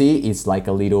you could see, it's like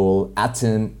a little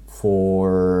anthem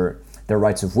for the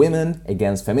rights of women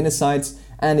against feminicides,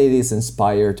 and it is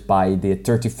inspired by the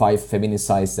 35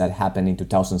 feminicides that happened in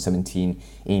 2017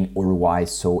 in Uruguay.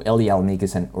 So Eli Almic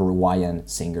is an Uruguayan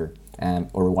singer,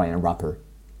 Uruguayan rapper.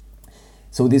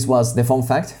 So this was the fun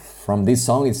fact from this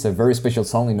song. It's a very special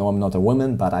song. I know I'm not a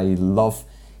woman, but I love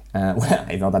well,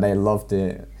 I know that I love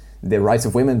the rights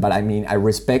of women, but I mean, I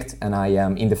respect and I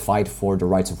am in the fight for the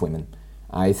rights of women.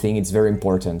 I think it's very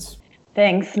important.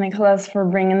 Thanks, Nicolas, for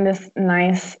bringing this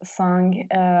nice song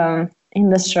in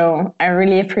the show. I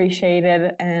really appreciate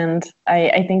it, and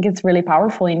I think it's really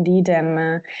powerful indeed.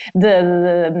 And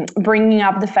the bringing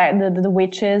up the fact that the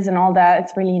witches and all that,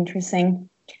 it's really interesting.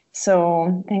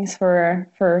 So thanks for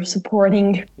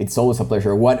supporting. It's always a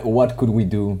pleasure. What could we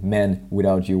do, men,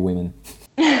 without you women?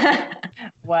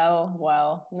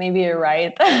 Well, maybe you're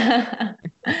right. But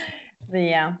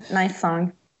yeah, nice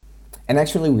song. And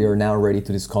actually, we are now ready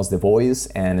to discuss The Voice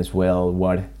and as well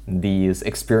what this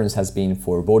experience has been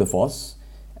for both of us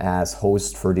as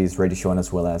hosts for this radio show and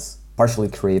as well as partially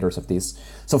creators of this.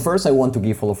 So first, I want to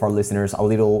give all of our listeners a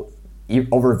little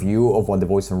overview of what The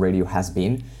Voice on Radio has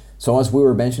been. So as we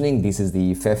were mentioning, this is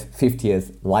the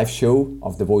 50th live show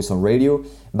of The Voice on Radio,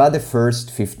 but the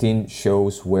first 15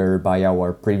 shows were by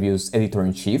our previous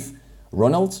editor-in-chief,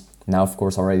 Ronald. Now, of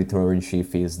course, our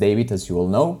editor-in-chief is David, as you all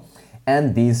know.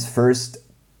 And these first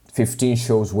 15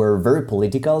 shows were very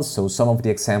political, so some of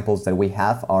the examples that we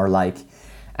have are like,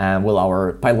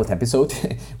 our pilot episode,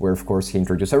 where of course he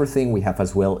introduced everything. We have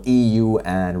as well EU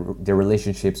and the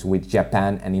relationships with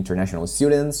Japan and international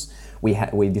students.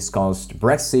 We discussed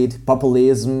Brexit,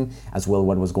 populism, as well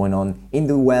what was going on in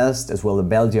the West, as well as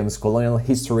Belgium's colonial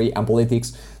history and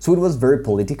politics. So it was very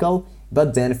political,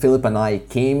 but then Philip and I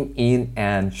came in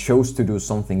and chose to do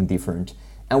something different.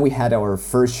 And we had our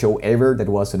first show ever that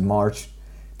was in March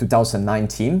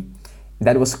 2019.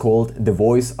 That was called The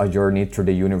Voice, A Journey Through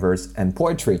the Universe and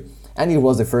Poetry. And it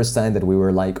was the first time that we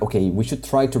were like, okay, we should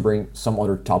try to bring some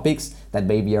other topics that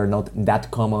maybe are not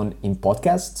that common in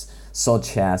podcasts,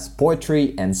 such as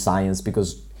poetry and science,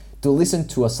 because to listen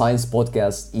to a science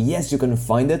podcast, yes, you can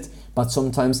find it, but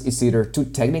sometimes it's either too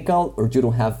technical or you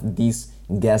don't have these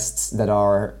guests that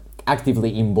are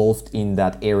actively involved in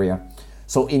that area.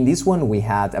 So in this one, we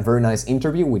had a very nice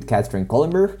interview with Catherine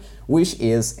Kohlenberg, which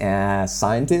is a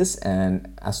scientist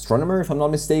and astronomer, if I'm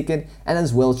not mistaken, and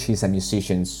as well, she's a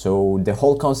musician. So the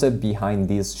whole concept behind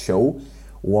this show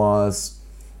was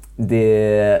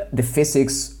the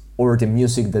physics or the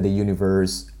music that the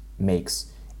universe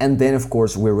makes. And then, of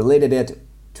course, we related it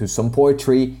to some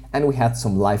poetry, and we had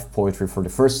some live poetry for the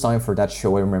first time for that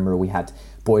show. I remember we had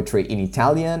poetry in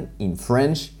Italian, in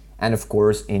French, and of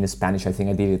course in Spanish. I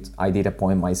think I did a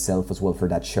poem myself as well for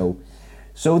that show.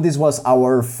 So this was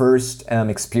our first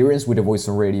experience with The Voice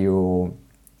on Radio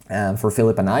for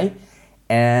Philip and I.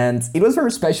 And it was very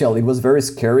special. It was very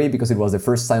scary because it was the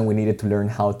first time we needed to learn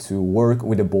how to work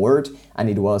with a board, and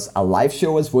it was a live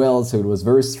show as well, so it was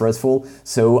very stressful.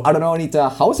 So I don't know, Anita,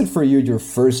 how was it for you, your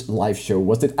first live show?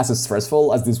 Was it as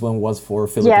stressful as this one was for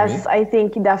Philip? Yes, I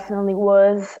think it definitely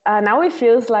was. Now it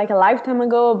feels like a lifetime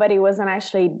ago, but it wasn't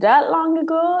actually that long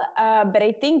ago. But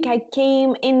I think I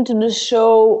came into the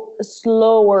show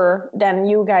slower than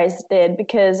you guys did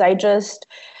because I just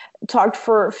talked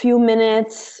for a few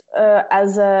minutes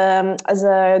as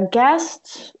a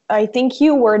guest. I think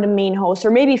you were the main host, or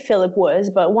maybe Philip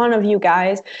was, but one of you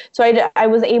guys. So I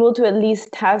was able to at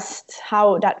least test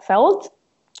how that felt,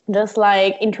 just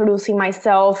like introducing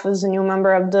myself as a new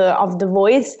member of the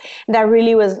Voice. That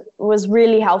really was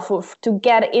really helpful to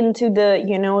get into the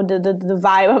the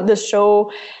vibe of the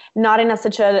show, not in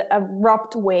such a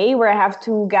abrupt way where I have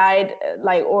to guide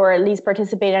or at least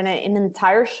participate in an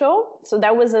entire show. So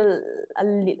that was a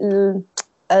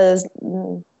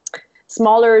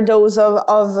smaller dose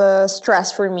of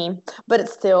stress for me. But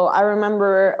still, I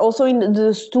remember also in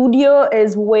the studio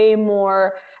is way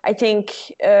more, I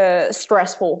think,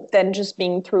 stressful than just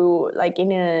being through like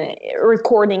in a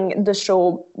recording the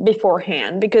show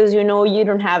beforehand, because you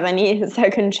don't have any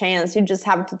second chance. You just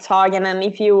have to talk, and then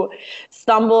if you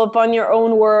stumble upon your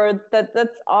own words,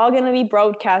 that's all gonna be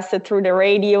broadcasted through the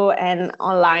radio and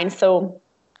online. So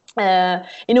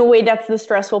in a way, that's the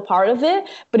stressful part of it,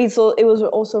 but it was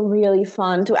also really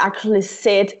fun to actually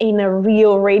sit in a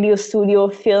real radio studio,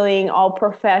 feeling all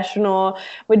professional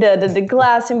with the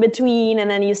glass in between,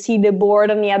 and then you see the board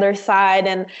on the other side,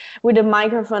 and with the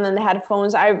microphone and the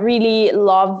headphones. I really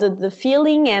loved the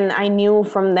feeling, and I knew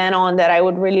from then on that I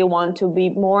would really want to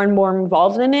be more and more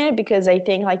involved in it, because I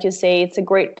think, like you say, it's a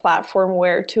great platform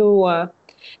where to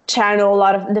channel a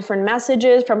lot of different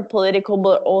messages, from political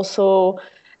but also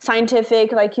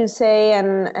scientific, like you say,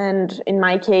 and in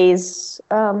my case,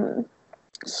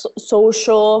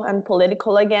 social and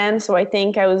political again. So I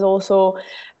think I was also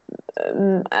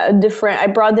I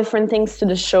brought different things to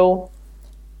the show.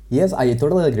 Yes, I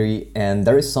totally agree. And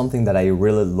there is something that I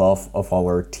really love of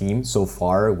our team so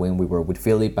far, when we were with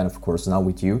Philip and of course now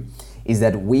with you, is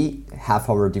that we have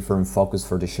our different focus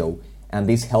for the show. And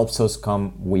this helps us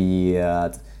come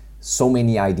with so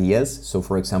many ideas. So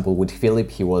for example, with Philip,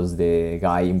 he was the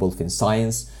guy involved in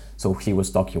science. So he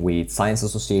was talking with science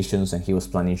associations and he was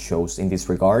planning shows in this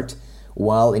regard.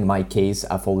 While in my case,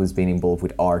 I've always been involved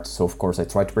with art. So of course I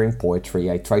try to bring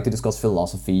poetry, I try to discuss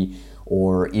philosophy,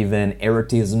 or even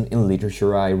erotism in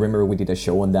literature. I remember we did a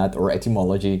show on that, or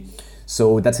etymology.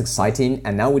 So that's exciting.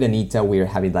 And now with Anita, we're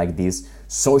having like this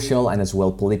social and as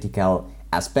well political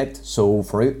aspect. So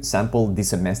for example, this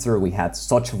semester we had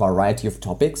such a variety of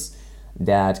topics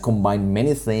that combine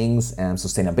many things, and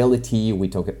sustainability,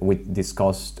 we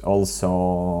discussed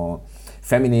also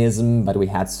feminism, but we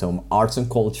had some arts and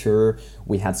culture,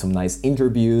 we had some nice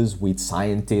interviews with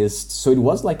scientists. So it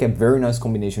was like a very nice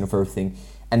combination of everything,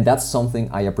 and that's something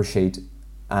I appreciate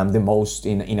the most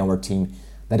in our team,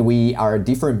 that we are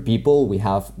different people, we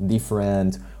have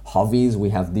different hobbies, we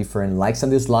have different likes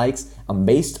and dislikes, and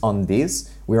based on this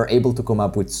we are able to come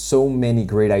up with so many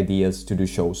great ideas to do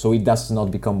shows, so it does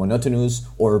not become monotonous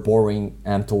or boring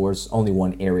towards only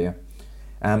one area.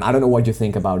 I don't know what you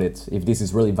think about it, if this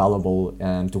is really valuable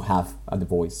to have at The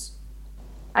Voice.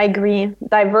 I agree.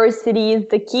 Diversity is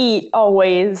the key,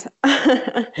 always.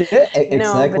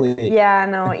 Exactly.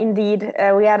 Indeed.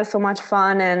 We had so much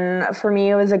fun, and for me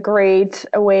it was a great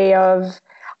way of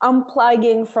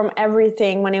unplugging from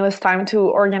everything when it was time to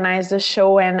organize the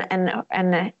show and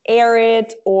air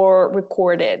it or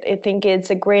record it. I think it's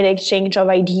a great exchange of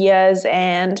ideas,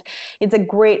 and it's a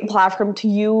great platform to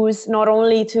use, not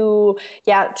only to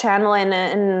channel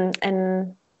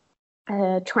and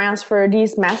transfer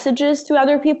these messages to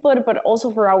other people, but also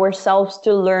for ourselves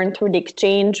to learn through the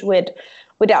exchange with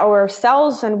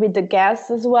ourselves and with the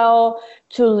guests as well,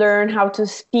 to learn how to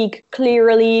speak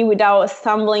clearly without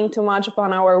stumbling too much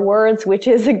upon our words, which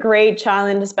is a great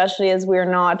challenge, especially as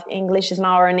English is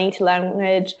not our native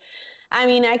language. I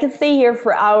mean, I could stay here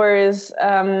for hours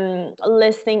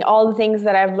listing all the things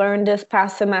that I've learned this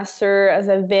past semester as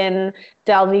I've been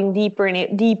delving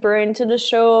deeper into the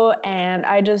show, and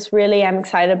I just really am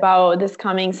excited about this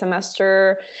coming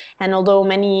semester. And although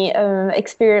many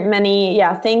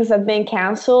things have been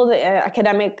canceled,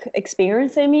 academic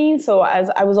experience, I mean, so as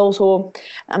I was also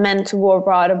meant to go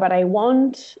abroad, but I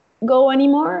won't go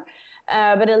anymore.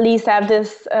 But at least I have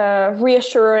this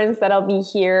reassurance that I'll be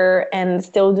here and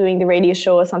still doing the radio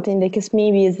show as something that keeps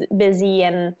me busy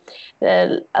and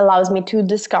allows me to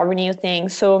discover new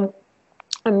things. So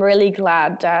I'm really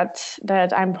glad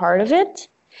that I'm part of it.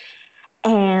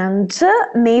 And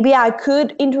maybe I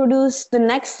could introduce the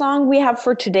next song we have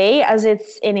for today, as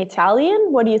it's in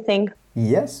Italian. What do you think?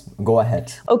 Yes, go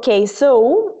ahead. Okay,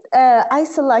 so I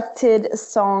selected a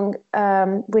song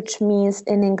which means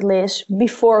in English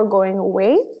before going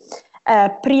away,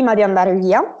 prima di andare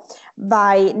via,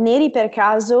 by Neri per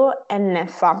caso and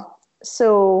Neffa.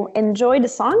 So enjoy the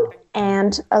song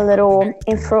and a little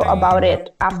info about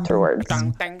it afterwards.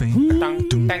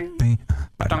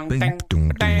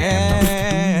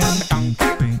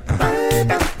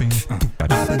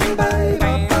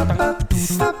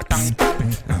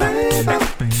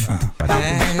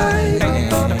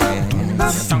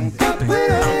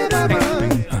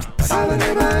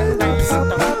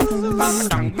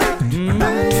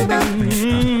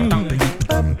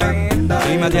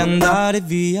 Prima di andare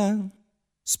via,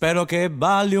 spero che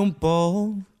balli un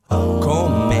po'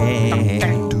 con me.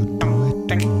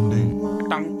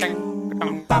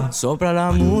 sopra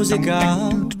la musica,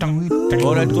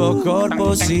 ora il tuo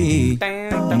corpo si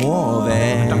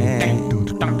muove.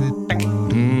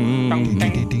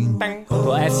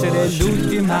 Può essere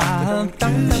l'ultima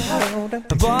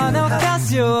buona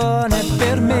occasione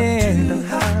per me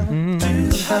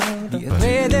di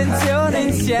redenzione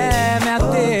insieme a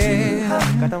te.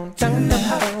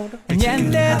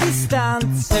 Niente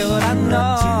distanze, ora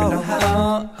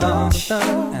no.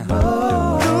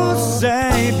 Tu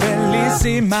sei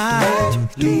bellissima,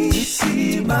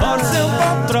 forse un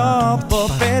po' troppo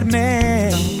per me.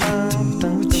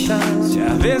 Se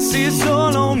avessi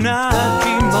solo un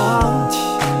attimo,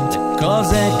 le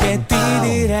cose che ti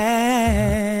direi.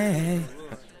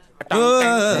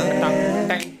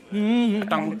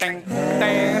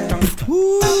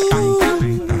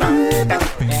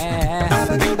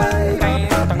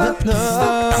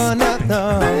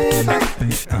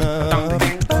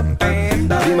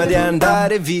 Prima di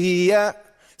andare via,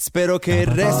 spero che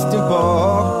resti un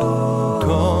po'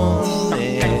 con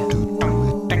me.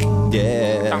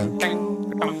 Yeah.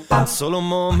 Solo un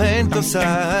momento,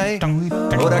 sai,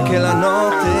 ora che la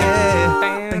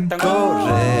notte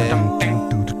corre.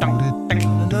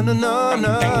 No, no, no,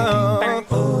 no.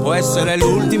 Può essere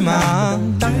l'ultima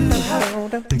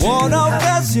buona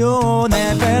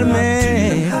occasione per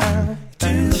me.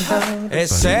 E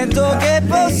sento che è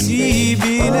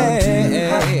possibile.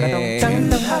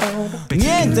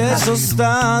 Niente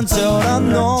sostanze, ora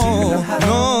no,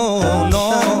 no,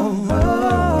 no.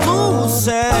 Tu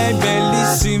sei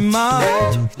bellissima,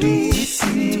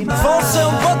 forse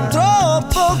un po'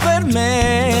 troppo per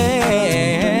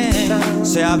me.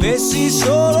 Se avessi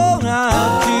solo un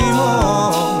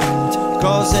attimo,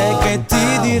 cose che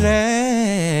ti direi.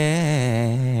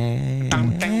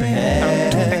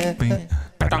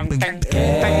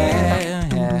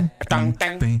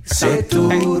 Se tu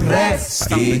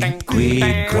resti qui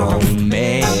con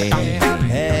me,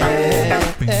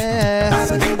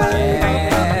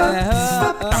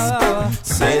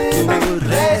 se tu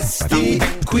resti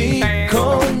qui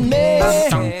con me,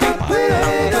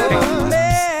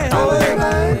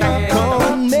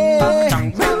 con me,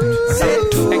 se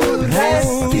tu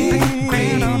resti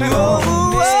qui con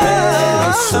me,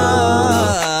 spero solo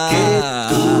che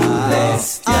tu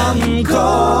resti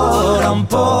ancora un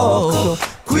po'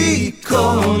 qui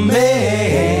con me.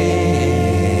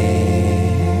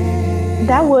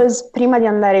 That was Prima di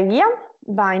andare via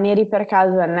by Neri per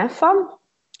caso e Neffa.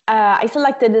 I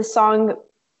selected this song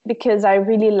because I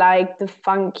really like the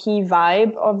funky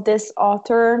vibe of this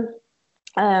author.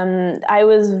 I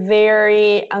was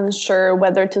very unsure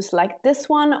whether to select this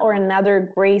one or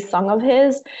another great song of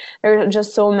his. There are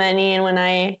just so many, and when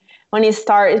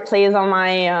it plays on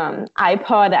my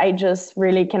iPod, I just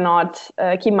really cannot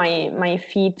keep my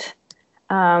feet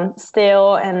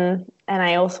still, and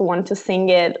I also want to sing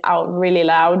it out really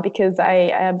loud because I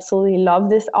absolutely love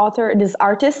this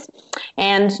artist.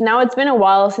 And now it's been a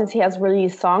while since he has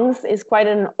released songs. He's quite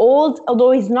an old,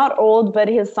 although he's not old, but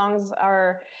his songs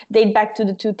date back to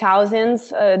the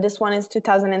 2000s. This one is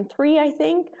 2003, I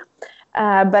think.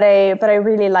 But I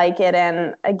really like it,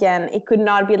 and again, it could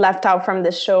not be left out from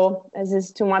this show, as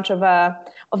it's too much of a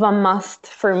must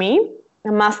for me,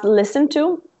 a must listen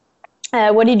to.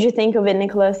 What did you think of it,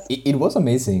 Nicolas? It was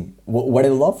amazing. What I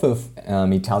love of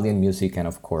Italian music and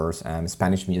of course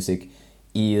Spanish music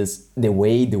is the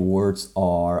way the words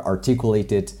are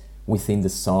articulated within the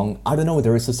song. I don't know,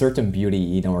 there is a certain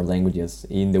beauty in our languages,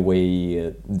 in the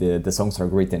way the songs are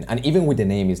written. And even with the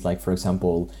name, it's like, for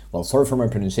example, well, sorry for my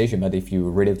pronunciation, but if you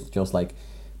read it just like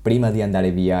Prima di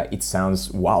andare via, it sounds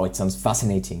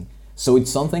fascinating. So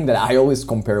it's something that I always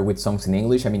compare with songs in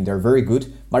English. I mean, they're very good,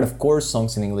 but of course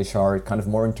songs in English are kind of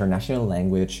more international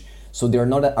language, so they're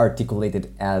not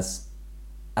articulated as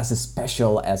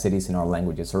special as it is in our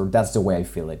languages, or that's the way I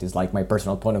feel it. It's like my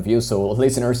personal point of view, so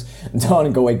listeners,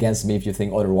 don't go against me if you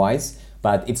think otherwise,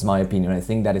 but it's my opinion. I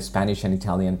think that Spanish and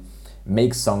Italian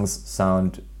make songs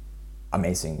sound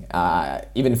amazing.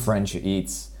 Even French,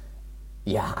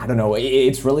 I don't know,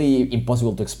 it's really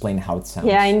impossible to explain how it sounds.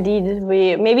 Yeah, indeed.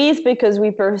 Maybe it's because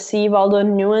we perceive all the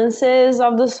nuances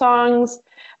of the songs,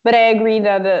 but I agree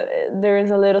that there is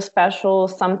a little special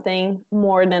something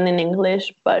more than in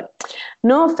English. But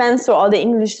no offense to all the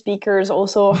English speakers,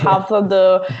 also half of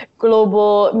the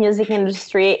global music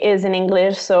industry is in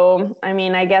English. So, I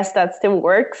mean, I guess that still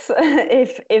works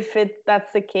if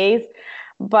that's the case.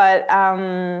 But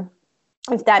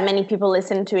if that many people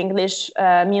listen to English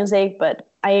music, but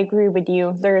I agree with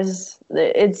you.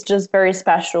 It's just very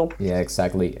special. Yeah,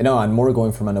 exactly. No, and more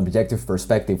going from an objective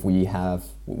perspective, we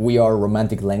are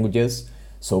romantic languages,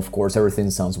 So of course everything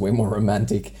sounds way more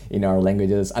romantic in our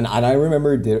languages. And I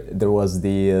remember there was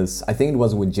this, I think it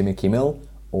was with Jimmy Kimmel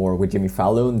or with Jimmy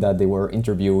Fallon, that they were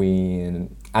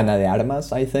interviewing Ana de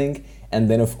Armas, I think. And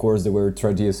then of course they were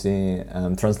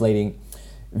translating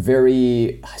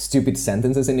very stupid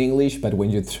sentences in English, but when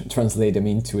you translate them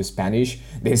into Spanish,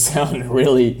 they sound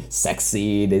really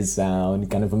sexy, they sound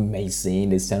kind of amazing,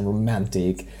 they sound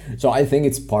romantic. So I think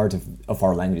it's part of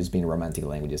our languages being romantic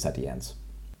languages at the end.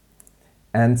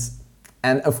 And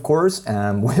of course,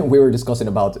 we were discussing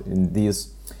about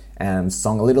this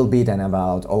song a little bit and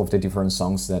about all of the different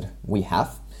songs that we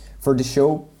have for the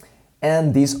show.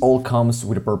 And this all comes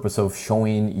with the purpose of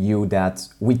showing you that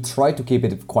we try to keep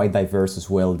it quite diverse as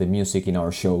well, the music in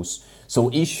our shows. So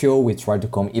each show we try to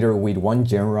come either with one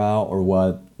genre or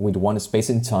with one space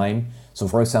and time. So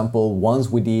for example, once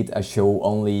we did a show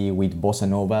only with bossa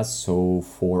novas, so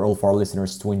for all of our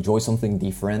listeners to enjoy something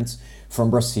different from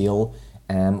Brazil.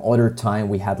 Other time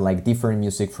we had like different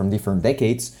music from different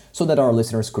decades so that our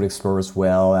listeners could explore as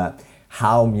well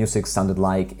how music sounded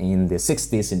like in the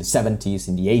 60s, in the 70s,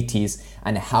 in the 80s,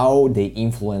 and how they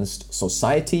influenced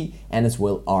society and as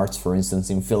well arts, for instance,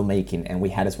 in filmmaking. And we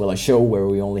had as well a show where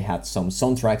we only had some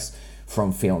soundtracks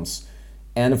from films.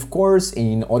 And of course,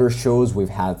 in other shows, we've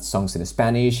had songs in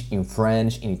Spanish, in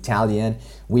French, in Italian.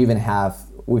 We've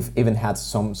even had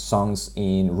some songs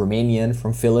in Romanian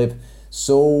from Philip.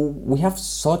 So we have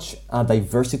such a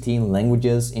diversity in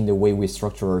languages in the way we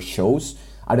structure our shows.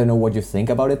 I don't know what you think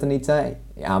about it, Anita.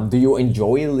 Do you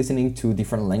enjoy listening to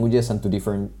different languages and to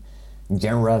different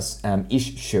genres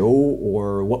each show,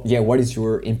 or what is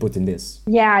your input in this?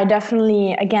 Yeah, I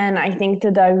definitely, again, I think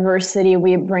the diversity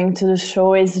we bring to the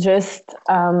show is just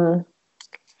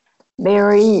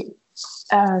very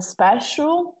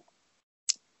special,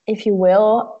 if you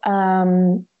will,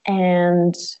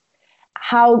 and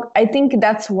how I think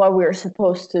that's what we're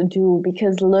supposed to do,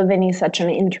 because Leuven is such an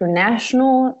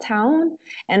international town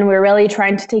and we're really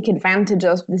trying to take advantage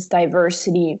of this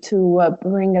diversity to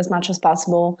bring as much as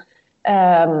possible,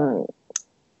 channel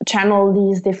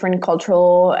these different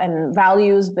cultural and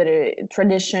values, but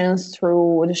traditions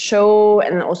through the show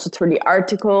and also through the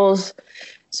articles.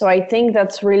 So I think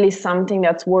that's really something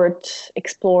that's worth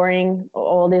exploring,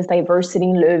 all this diversity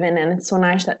in Leuven, and it's so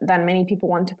nice that many people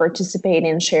want to participate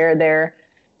and share their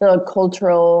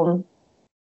cultural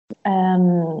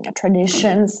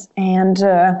traditions and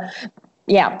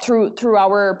through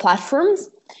our platforms.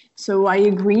 So I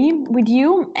agree with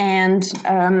you, and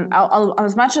I'll,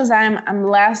 as much as I'm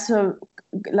less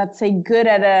let's say good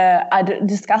at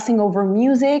discussing over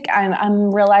music,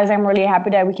 I'm realizing I'm really happy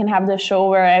that we can have the show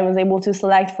where I was able to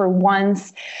select for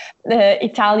once the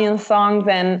Italian songs,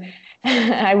 and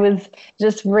I was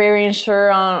just very unsure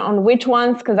on which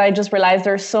ones, because I just realized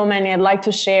there's so many I'd like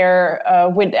to share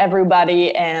with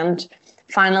everybody, and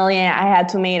finally I had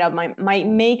to make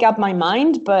up my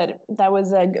mind. But that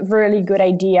was a really good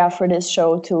idea for this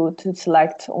show to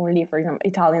select only, for example,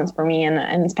 Italians for me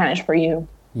and Spanish for you.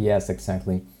 Yes,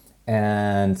 exactly.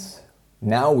 And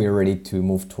now we're ready to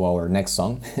move to our next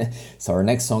song. So our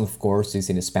next song, of course, is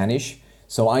in Spanish.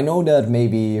 So I know that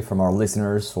maybe from our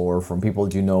listeners or from people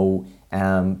you know,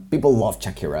 people love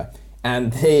Shakira.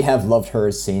 And they have loved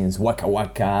her since Waka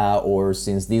Waka, or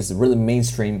since these really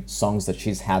mainstream songs that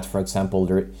she's had. For example,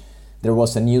 there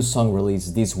was a new song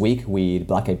released this week with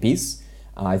Black Eyed Peas.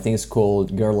 I think it's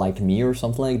called Girl Like Me or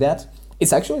something like that.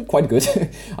 It's actually quite good.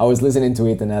 I was listening to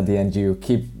it, and at the end you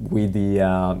keep with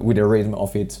the rhythm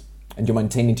of it, and you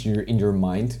maintain it in your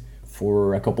mind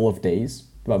for a couple of days.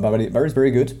 But it's very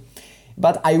good.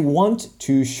 But I want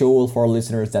to show for our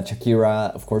listeners that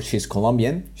Shakira, of course, she's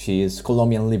Colombian. She is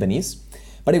Colombian Lebanese.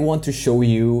 But I want to show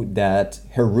you that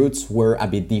her roots were a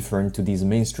bit different to this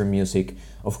mainstream music.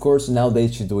 Of course,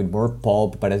 nowadays she's doing more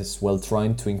pop, but as well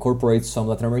trying to incorporate some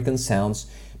Latin American sounds.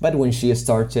 But when she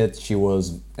started, she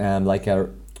was like a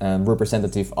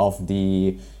representative of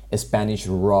the Spanish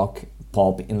rock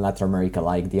pop in Latin America,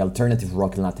 like the alternative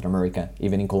rock in Latin America,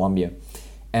 even in Colombia.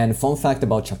 And fun fact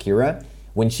about Shakira,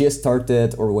 when she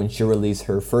started or when she released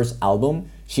her first album,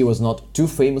 she was not too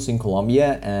famous in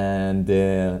Colombia, and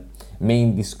the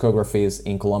main discographies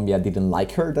in Colombia didn't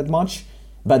like her that much.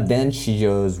 But then she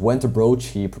just went abroad,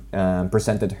 she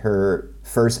presented her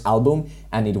first album,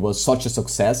 and it was such a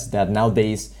success that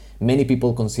nowadays many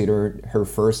people consider her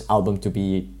first album to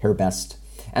be her best.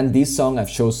 And this song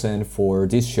I've chosen for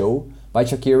this show by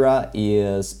Shakira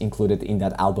is included in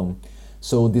that album.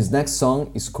 So this next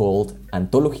song is called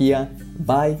Antología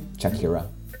by Shakira.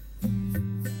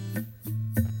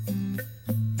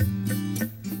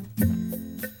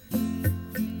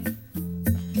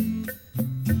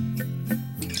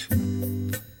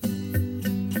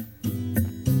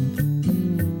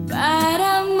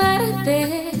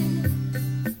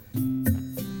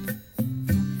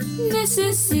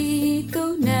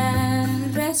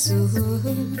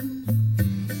 corazón.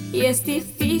 Y es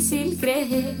difícil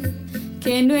creer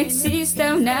que no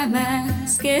exista una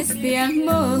más que este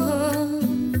amor.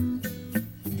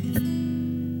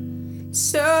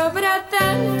 Sobra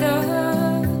tanto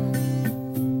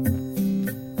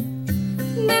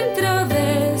dentro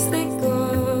de este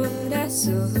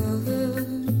corazón.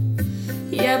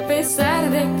 Y a pesar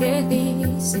de que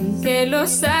dicen que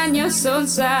los años son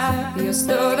sabios,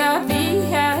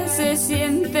 todavía se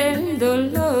siente el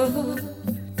dolor.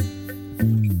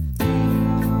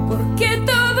 Porque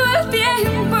todo el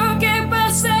tiempo que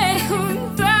pasé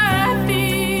junto a ti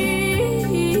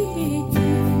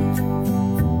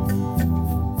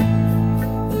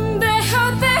dejo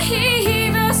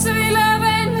tejido su hilo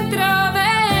dentro de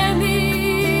mí.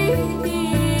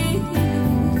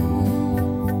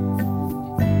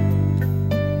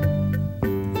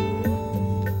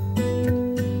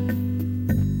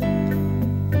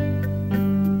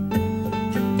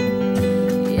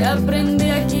 Y aprendí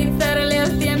a quitarle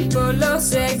al tiempo los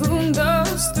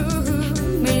segundos. Tú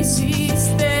me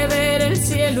hiciste ver el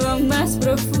cielo aún más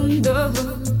profundo.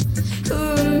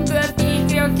 Junto a ti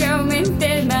creo que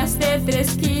aumenté más de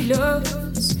 3 kilos.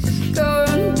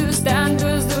 Con tus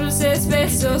tantos dulces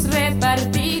besos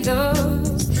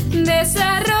repartidos,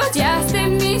 desarrollaste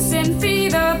mi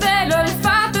sentido del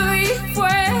olfato. Y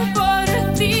fue por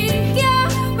ti que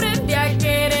aprendí a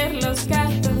querer los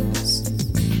gatos.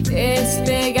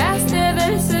 Despegaste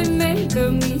del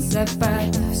cemento mis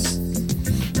zapatos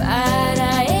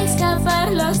para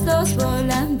escapar los dos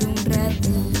volando un rato.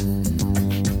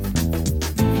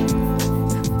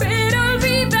 Pero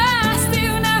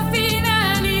olvidaste una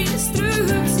final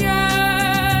instrucción.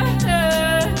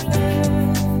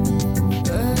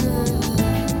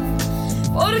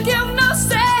 Porque aún no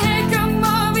sé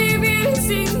cómo vivir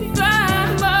sin tu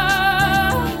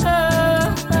amor.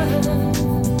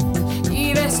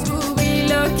 Y descubrí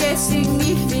lo que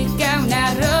significa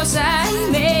una rosa.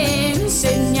 Y me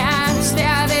enseñaste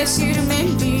a decir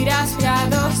mentiras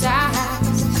piadosas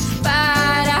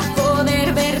para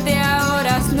poder verte a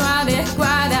horas no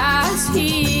adecuadas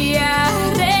y a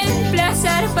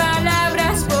reemplazar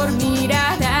palabras por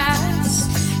miradas.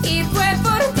 Y fue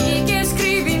por ti que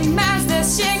escribí más de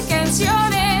 100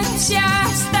 canciones y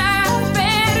hasta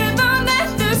perdoné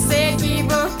tus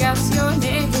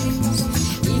equivocaciones.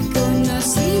 Y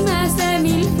conocí más de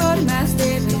 1000 formas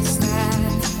de besar.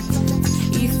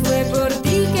 Y fue por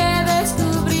ti que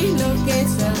descubrí lo que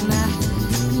es amar,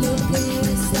 lo que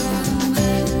es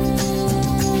amar.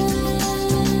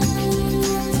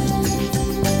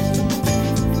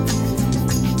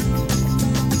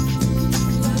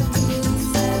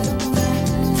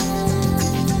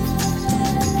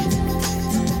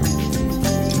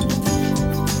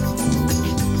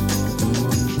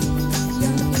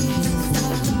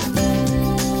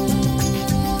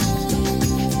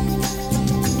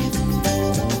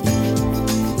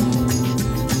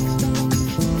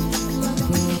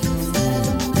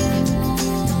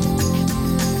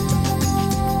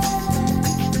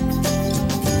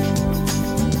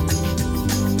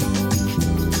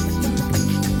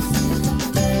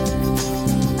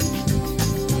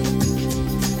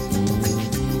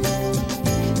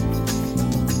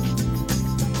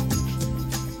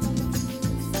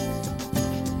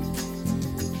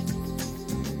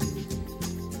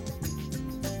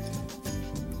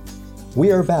 We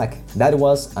are back. That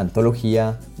was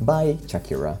Antología by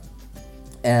Shakira.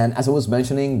 And as I was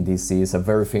mentioning, this is a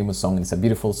very famous song. It's a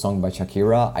beautiful song by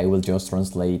Shakira. I will just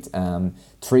translate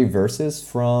 3 verses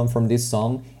from this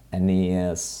song, and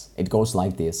it goes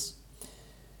like this.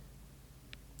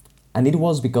 And it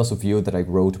was because of you that I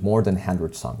wrote more than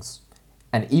 100 songs,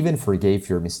 and even forgave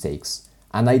your mistakes.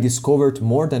 And I discovered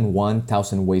more than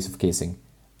 1,000 ways of kissing.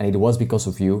 And it was because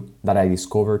of you that I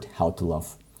discovered how to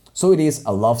love. So it is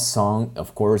a love song,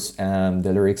 of course.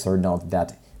 The lyrics are not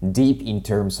that deep in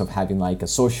terms of having like a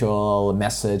social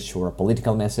message or a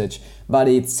political message, but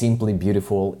it's simply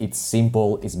beautiful, it's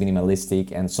simple, it's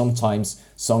minimalistic, and sometimes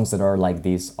songs that are like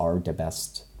this are the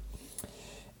best.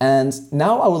 And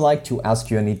now I would like to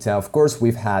ask you, Anita, of course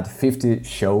we've had 50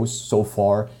 shows so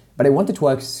far, but I wanted to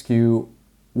ask you,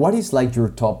 what is like your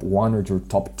top 1 or your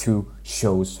top 2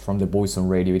 shows from The Voice on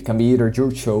Radio? It can be either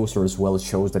your shows or as well as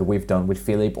shows that we've done with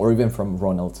Philip or even from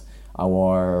Ronald,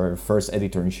 our first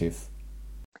editor-in-chief.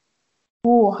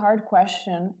 Ooh, hard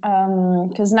question.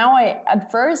 Because now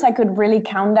at first I could really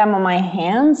count them on my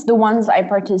hands, the ones I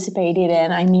participated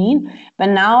in, I mean.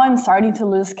 But now I'm starting to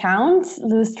lose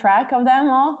track of them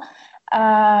all.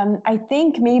 I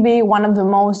think maybe one of the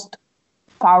most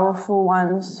powerful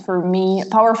ones for me,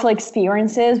 powerful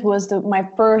experiences was my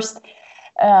first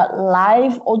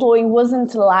live, although it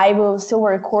wasn't live, it was still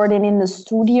recorded in the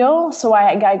studio. So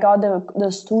I got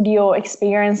the studio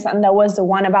experience, and that was the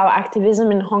one about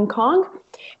activism in Hong Kong,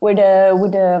 with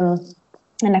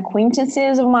an acquaintance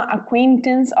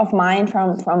of mine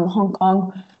from Hong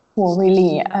Kong, who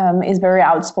really is very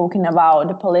outspoken about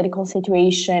the political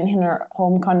situation in her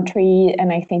home country.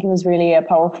 And I think it was really a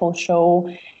powerful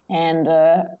show, and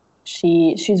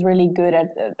she's really good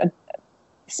at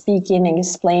speaking and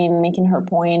explaining, making her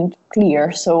point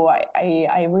clear. So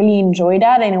I really enjoyed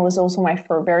that, and it was also my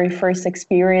very first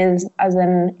experience as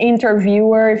an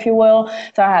interviewer, if you will.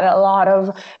 So I had a lot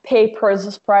of papers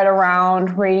spread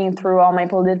around, reading through all my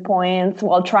bullet points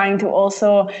while trying to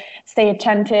also stay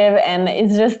attentive. And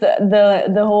it's just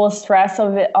the whole stress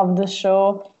of the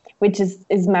show, which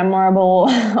is memorable,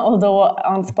 although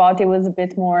on spot it was a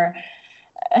bit more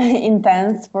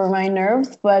intense for my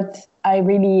nerves, but I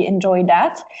really enjoyed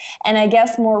that. And I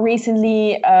guess more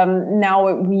recently,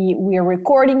 now we are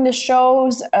recording the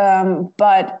shows,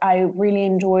 but I really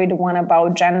enjoyed the one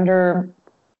about gender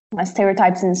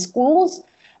stereotypes in schools,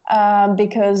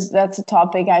 because that's a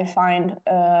topic I find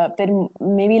a bit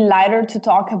maybe lighter to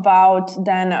talk about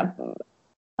than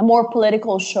a more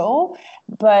political show.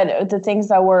 But the things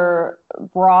that were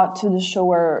brought to the show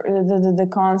were the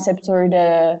concepts or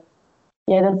the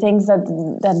things that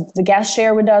the guests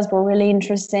share with us were really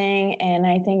interesting, and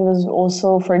I think it was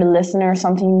also for the listener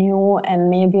something new and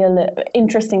maybe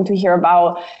interesting to hear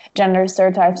about gender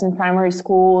stereotypes in primary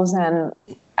schools. And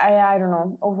I don't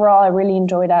know, overall I really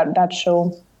enjoyed that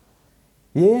show.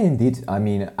 Yeah, indeed. I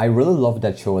mean, I really love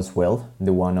that show as well,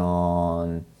 the one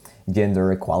on gender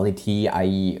equality.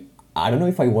 I don't know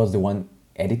if I was the one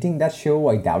editing that show.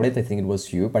 I doubt it. I think it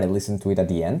was you, but I listened to it at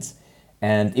the end.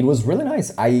 And it was really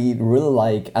nice. I really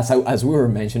like, as we were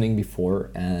mentioning before,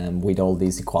 with all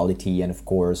this equality and of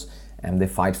course the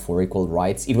fight for equal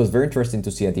rights, it was very interesting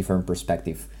to see a different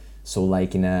perspective. So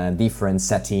like in a different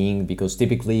setting, because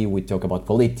typically we talk about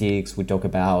politics, we talk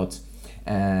about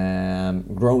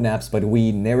grown-ups, but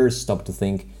we never stop to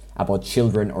think about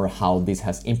children or how this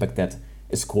has impacted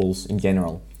schools in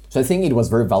general. So I think it was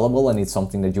very valuable, and it's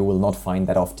something that you will not find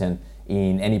that often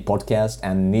in any podcast,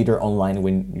 and neither online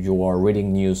when you are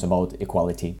reading news about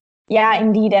equality. Yeah,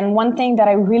 indeed. And one thing that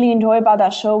I really enjoy about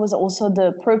that show was also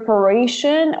the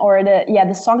preparation or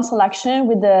the song selection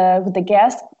with the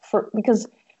guest, because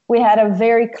we had a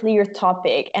very clear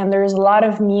topic, and there's a lot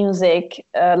of music,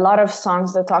 a lot of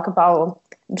songs that talk about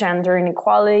gender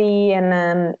inequality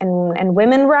and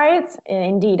women rights.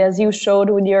 Indeed, as you showed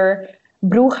with your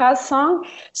Rojas song.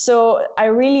 So I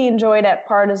really enjoy that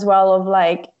part as well, of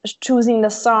like choosing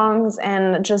the songs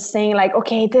and just saying like,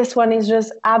 okay, this one is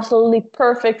just absolutely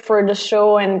perfect for the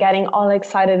show, and getting all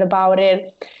excited about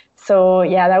it. So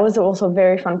yeah, that was also a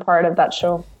very fun part of that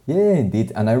show. Yeah,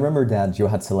 indeed. And I remember that you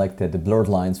had selected the blurred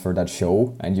lines for that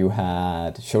show, and you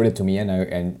had showed it to me,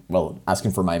 and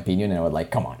asking for my opinion, and I was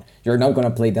like, come on, you're not gonna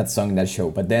play that song in that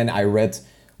show. But then I read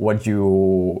what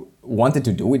you wanted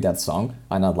to do with that song,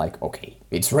 and I'm like, okay,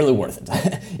 it's really worth it.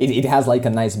 It has like a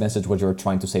nice message what you're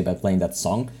trying to say by playing that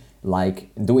song,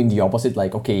 like doing the opposite,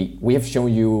 like, okay, we have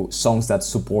shown you songs that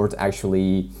support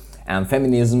actually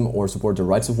feminism or support the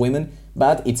rights of women,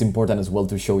 but it's important as well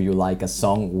to show you like a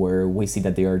song where we see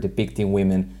that they are depicting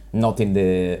women not in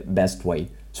the best way.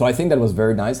 So I think that was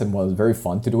very nice and was very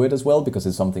fun to do it as well, because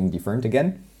it's something different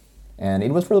again, and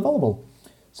it was really valuable.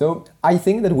 So I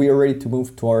think that we are ready to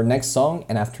move to our next song,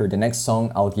 and after the next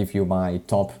song I'll give you my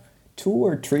top 2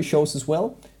 or 3 shows as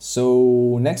well.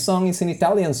 So next song is in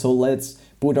Italian, so let's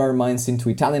put our minds into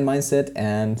Italian mindset,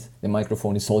 and the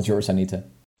microphone is all yours, Anita.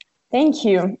 Thank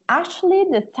you. Actually,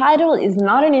 the title is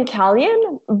not in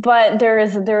Italian, but there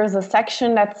is a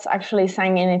section that's actually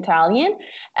sang in Italian.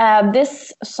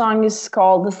 This song is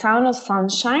called "The Sound of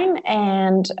Sunshine,"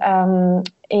 and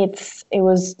it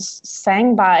was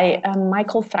sang by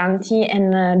Michael Franti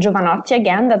and Giovanotti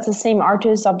again. That's the same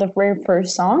artist of the very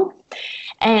first song.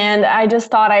 And I just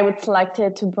thought I would select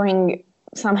it to bring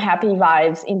some happy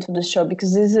vibes into the show,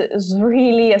 because this is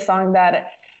really a song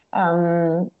that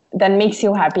makes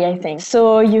you happy, I think.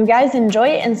 So you guys enjoy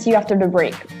it, and see you after the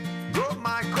break. Go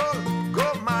Michael,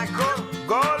 go Michael,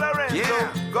 go Lorenzo,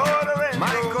 yeah. Go Lorenzo,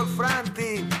 Michael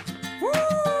Franti, woo!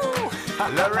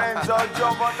 Lorenzo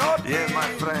Giovanotti, yeah, my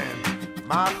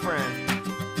friend.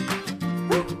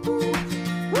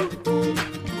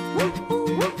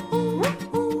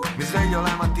 Mi sveglio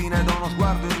la mattina e do uno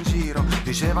sguardo in giro,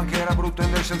 diceva che era brutto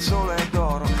invece il sole è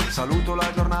d'oro, saluto la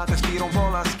giornata e stiro un po'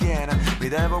 la schiena, mi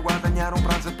devo guadagnare un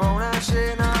pranzo e poi una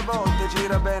cena, a volte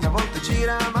gira bene, a volte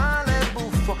gira male,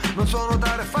 buffo, non so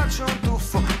nuotare, faccio un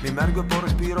tuffo, mi immergo e poi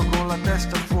respiro con la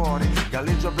testa fuori,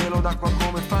 galleggio a velo d'acqua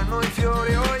come fanno i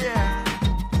fiori, oh yeah,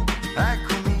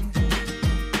 eccomi,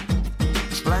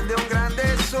 splende un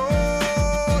grande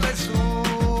sole su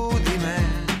di me,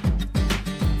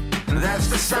 that's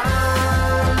the sound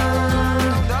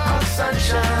of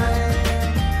sunshine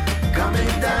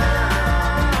coming down.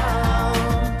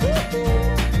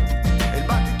 Il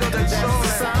battito del sole,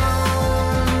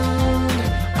 sound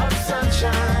of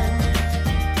sunshine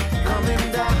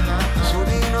coming down. Su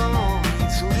di noi,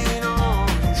 su di noi,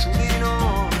 su di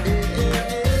noi.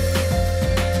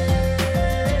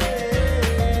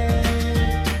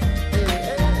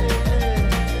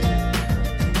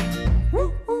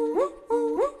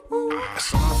 I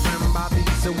saw my friend Bobby, he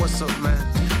said, what's up, man?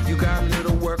 You got a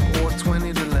little work or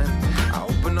 20 to lend. I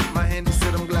opened up my hand, he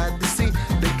said, I'm glad to see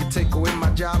they could take away my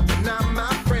job, but not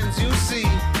my friends, you see.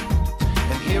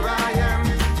 And here I am,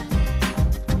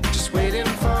 just waiting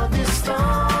for this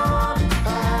storm to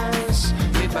pass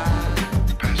me by.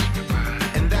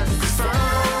 And that's the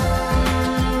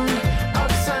sound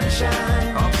of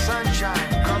sunshine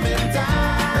coming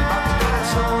down. Il battito del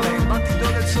sole, il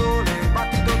battito del sole, il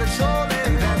battito del sole.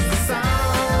 And that's the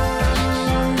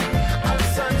sound of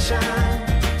sunshine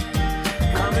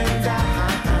coming down.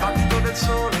 Il battito del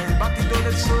sole, il battito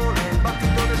del sole, il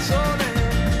battito del sole.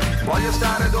 Voglio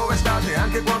stare dove state,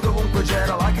 anche quando ovunque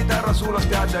c'era la chitarra sulla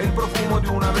spiaggia, il profumo di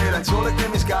una vela, il sole che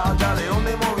mi scalda, le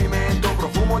onde in movimento,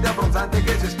 profumo di abbronzante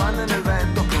che si espande nel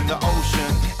vento. In the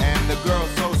ocean, and the girl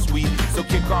so sweet, so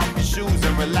kick off your shoes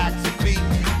and relax your feet.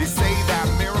 They say that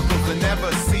miracles are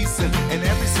never ceasing, and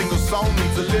every single song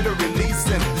needs a little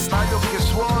releasing. Il stadio che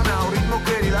suona, un ritmo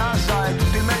che rilassa, e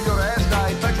tutto il meglio resta,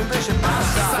 il peggio invece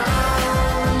passa.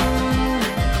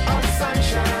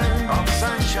 Of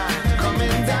sunshine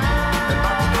coming down. Il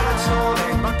battito del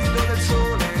sole, il battito del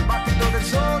sole, il battito del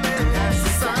sole. That's the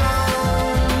sound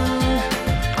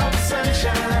of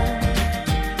sunshine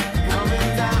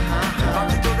coming down. Il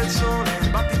battito del sole, il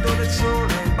battito del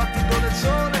sole, il battito del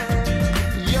sole.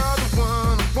 You're the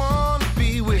one I wanna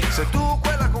be with. Sei tu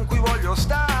quella con cui voglio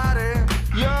stare.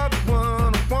 You're the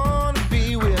one I wanna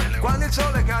be with. Quando il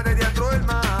sole cade dietro il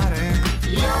mare.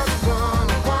 You're the one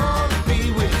I wanna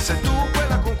be with. Sei tu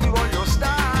quella con cui voglio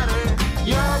stare.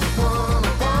 You're the one I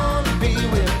wanna be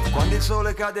with. Quando il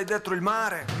sole cade dietro il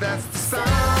mare. That's the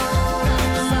sound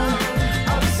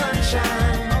of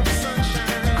sunshine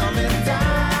coming down.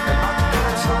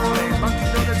 Il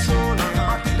battito del sole, il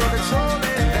battito del sole.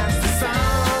 That's the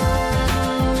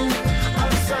sound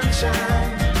of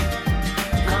sunshine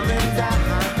coming down.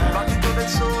 Il battito del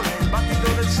sole, il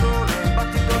battito del sole, il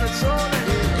battito del sole.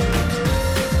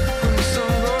 When the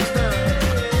sun goes down,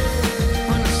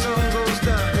 when the sun goes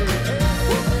down.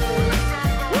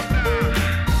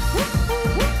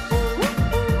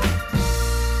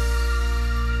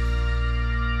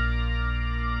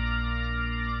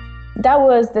 That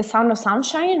was The Sound of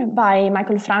Sunshine by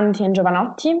Michael Franti and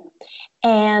Giovanotti.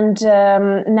 And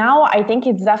now I think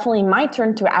it's definitely my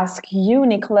turn to ask you,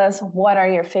 Nicolas, what are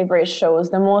your favorite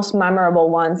shows, the most memorable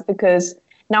ones? Because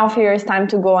now for you it's time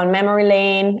to go on memory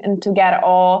lane and to get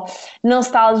all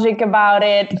nostalgic about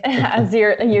it as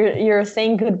you're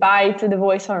saying goodbye to The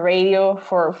Voice on radio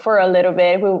for a little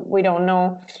bit. We don't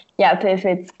know yet if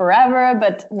it's forever,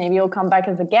 but maybe you'll come back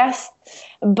as a guest.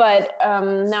 But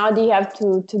now do you have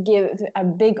to give a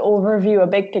big overview, a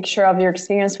big picture of your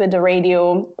experience with the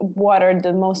radio? What are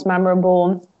the most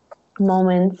memorable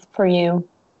moments for you?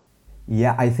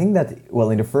 Yeah, I think that, well,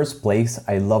 in the first place,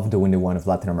 I love doing the one of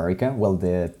Latin America. Well,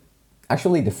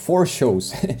 actually the 4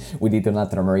 shows we did in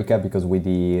Latin America, because we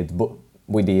did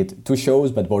 2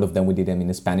 shows, but both of them we did them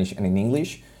in Spanish and in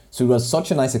English. So it was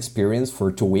such a nice experience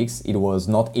for 2 weeks. It was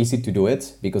not easy to do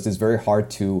it because it's very hard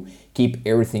to keep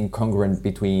everything congruent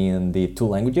between the 2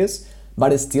 languages.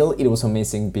 But still, it was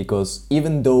amazing because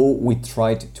even though we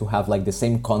tried to have like the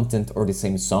same content or the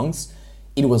same songs,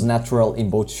 it was natural in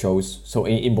both shows, so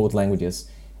in both languages,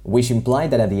 which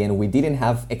implied that at the end we didn't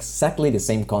have exactly the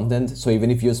same content. So even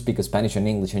if you speak Spanish and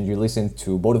English and you listen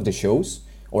to both of the shows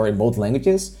or in both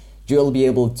languages, you'll be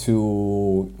able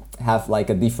to have like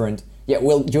a different,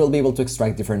 you'll be able to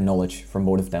extract different knowledge from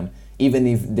both of them, even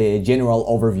if the general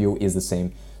overview is the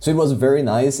same. So it was very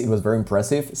nice, it was very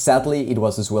impressive. Sadly, it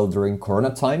was as well during Corona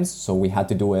times, so we had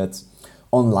to do it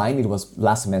online. It was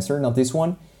last semester, not this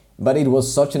one. But it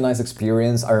was such a nice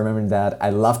experience. I remember that I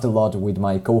laughed a lot with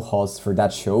my co-host for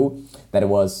that show, that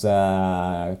was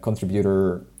a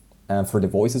contributor for The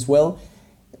Voice as well.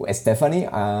 Stephanie,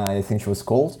 I think she was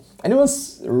called. And it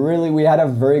was really, we had a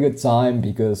very good time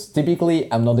because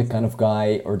typically I'm not the kind of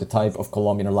guy or the type of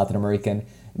Colombian or Latin American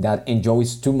that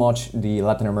enjoys too much the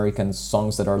Latin American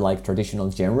songs that are like traditional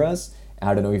genres.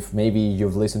 I don't know if maybe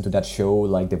you've listened to that show,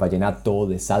 like the vallenato,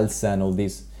 the salsa, and all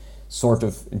these sort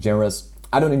of genres.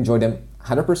 I don't enjoy them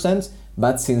 100%,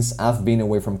 but since I've been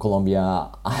away from Colombia,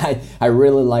 I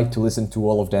really like to listen to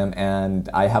all of them, and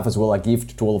I have as well a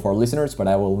gift to all of our listeners, but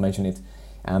I will mention it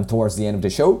towards the end of the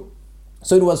show.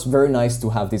 So it was very nice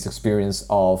to have this experience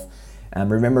of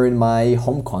remembering my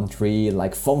home country,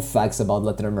 like fun facts about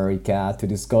Latin America, to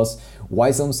discuss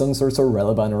why some songs are so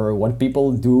relevant or what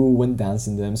people do when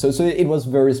dancing them. So it was a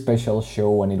very special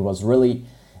show, and it was really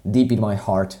deep in my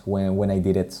heart when I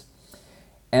did it.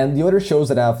 And the other shows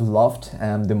that I've loved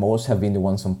the most have been the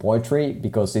ones on poetry,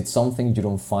 because it's something you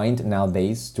don't find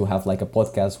nowadays, to have like a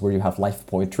podcast where you have live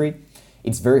poetry.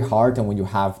 It's very hard, and when you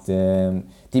have the,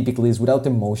 typically it's without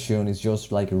emotion, it's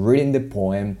just like reading the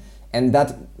poem, and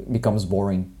that becomes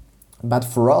boring. But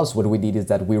for us, what we did is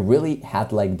that we really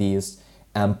had like this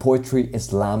poetry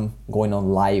slam going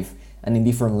on live and in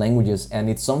different languages, and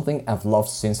it's something I've loved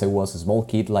since I was a small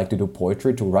kid, like to do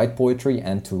poetry, to write poetry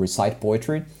and to recite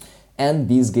poetry. And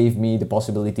this gave me the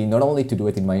possibility not only to do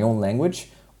it in my own language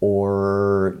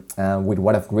or with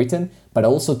what I've written, but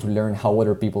also to learn how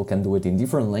other people can do it in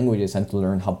different languages, and to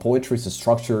learn how poetry is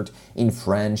structured in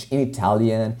French, in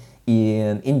Italian,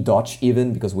 in Dutch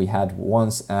even, because we had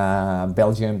once a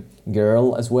Belgian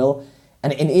girl as well.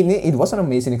 And it was an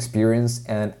amazing experience,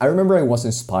 and I remember I was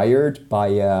inspired by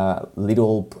a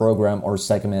little program or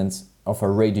segment of a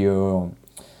radio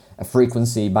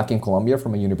frequency back in Colombia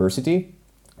from a university,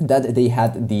 that they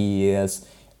had this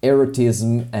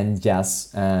erotism and jazz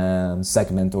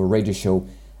segment or radio show,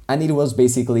 and it was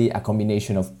basically a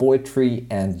combination of poetry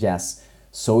and jazz.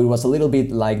 So it was a little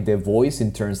bit like The Voice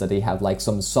in terms that they have like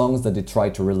some songs that they try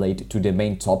to relate to the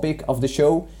main topic of the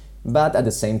show, but at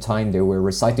the same time they were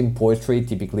reciting poetry.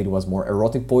 Typically it was more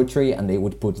erotic poetry, and they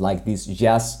would put like these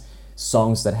jazz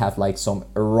songs that have like some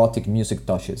erotic music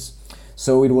touches.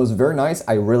 So it was very nice.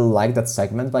 I really liked that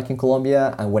segment back in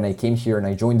Colombia, and when I came here and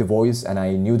I joined The Voice and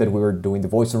I knew that we were doing The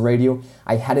Voice on radio,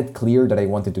 I had it clear that I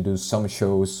wanted to do some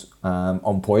shows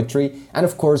on poetry. And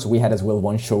of course we had as well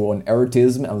one show on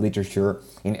erotism and literature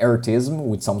in erotism,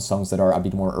 with some songs that are a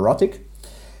bit more erotic.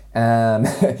 And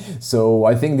so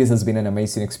I think this has been an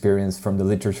amazing experience from the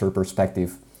literature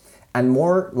perspective. And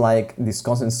more like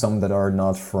discussing some that are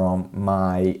not from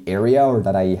my area or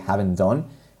that I haven't done.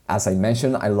 As I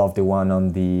mentioned, I love the one on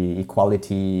the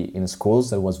equality in schools.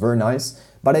 That was very nice.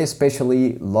 But I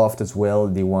especially loved as well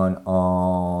the one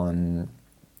on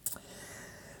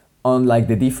like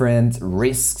the different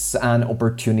risks and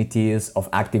opportunities of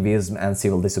activism and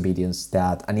civil disobedience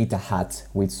that Anita had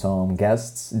with some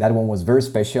guests. That one was very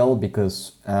special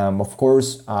because, of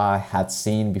course, I had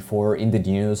seen before in the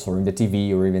news or in the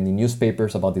TV or even in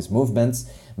newspapers about these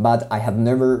movements, but I had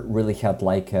never really had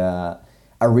like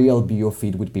a real view of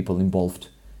it with people involved.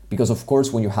 Because of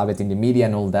course, when you have it in the media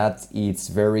and all that, it's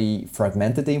very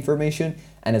fragmented, the information,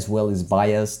 and as well is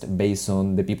biased based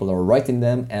on the people that are writing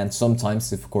them, and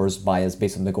sometimes, of course, biased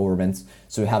based on the government.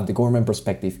 So you have the government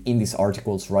perspective in these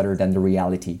articles rather than the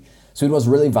reality. So it was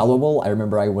really valuable. I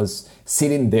remember I was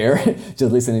sitting there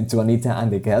just listening to Anita and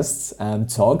the guests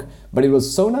talk, but it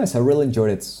was so nice. I really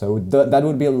enjoyed it. So that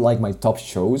would be like my top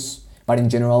shows. But in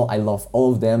general, I love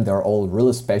all of them. They're all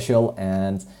really special,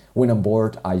 and when I'm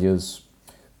bored, I just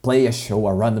play a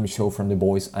random show from The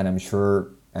Voice, and I'm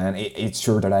sure, and it's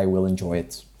sure that I will enjoy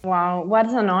it. Wow, what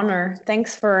an honor!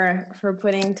 Thanks for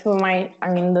putting two of my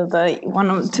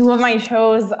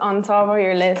shows on top of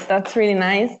your list. That's really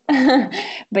nice.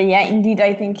 But yeah, indeed,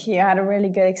 I think you had a really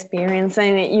good experience,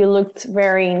 and you looked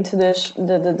very into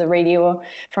the radio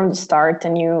from the start,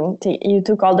 and you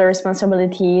took all the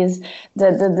responsibilities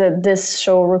that this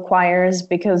show requires,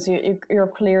 because you're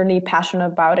clearly passionate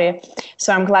about it.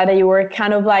 So I'm glad that you were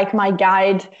kind of like my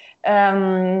guide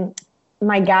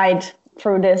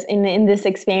through this in this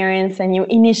experience, and you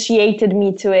initiated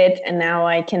me to it, and now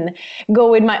I can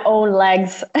go with my own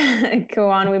legs.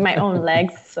 Go on with my own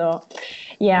legs. So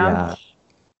yeah.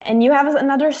 And you have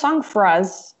another song for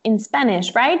us in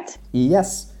Spanish, right?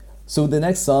 Yes. So the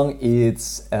next song,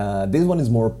 it's this one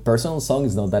is more personal song.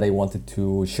 It's not that I wanted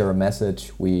to share a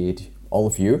message with all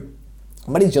of you,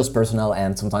 but it's just personal,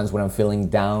 and sometimes when I'm feeling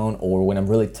down or when I'm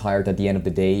really tired at the end of the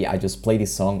day, I just play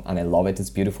this song and I love it. It's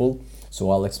beautiful. So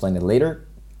I'll explain it later.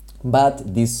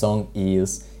 But this song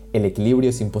is El Equilibrio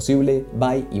es Imposible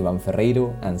by Iván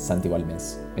Ferreiro and Santi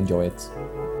Balmes. Enjoy it.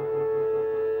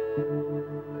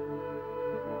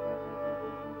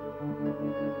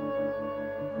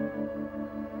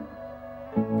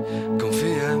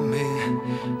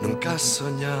 has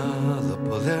soñado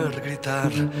poder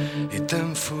gritar y te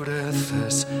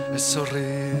enfureces. Es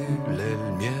horrible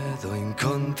el miedo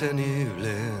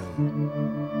incontenible.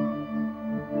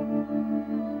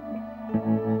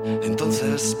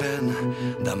 Entonces ven,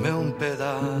 dame un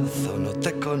pedazo, no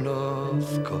te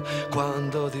conozco.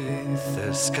 Cuando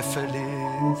dices que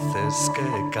felices,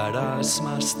 qué caras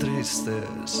más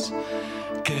tristes,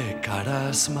 qué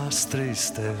caras más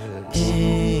tristes.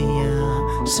 Ella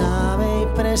sabe y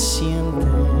presiente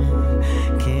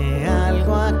que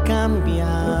algo ha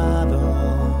cambiado.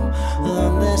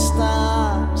 ¿Dónde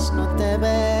estás? No te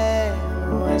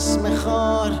veo, es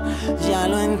mejor, ya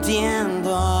lo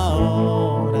entiendo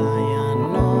ahora, ya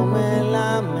no me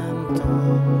lamento,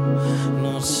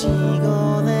 no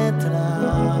sigo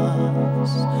detrás.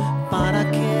 ¿Para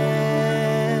qué?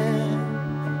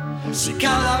 Si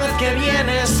cada vez que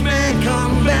vienes me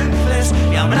convences,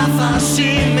 me abrazas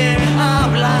y me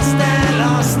hablas de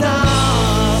los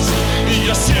dos, y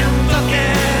yo siento que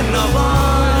no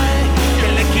voy, que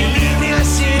el equilibrio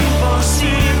es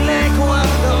imposible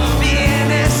cuando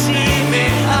vienes y me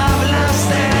hablas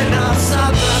de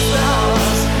nosotros dos.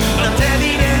 No te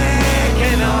diré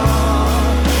que no,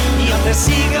 yo te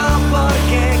sigo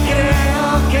porque creo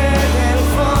que en el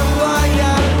fondo hay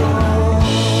algo.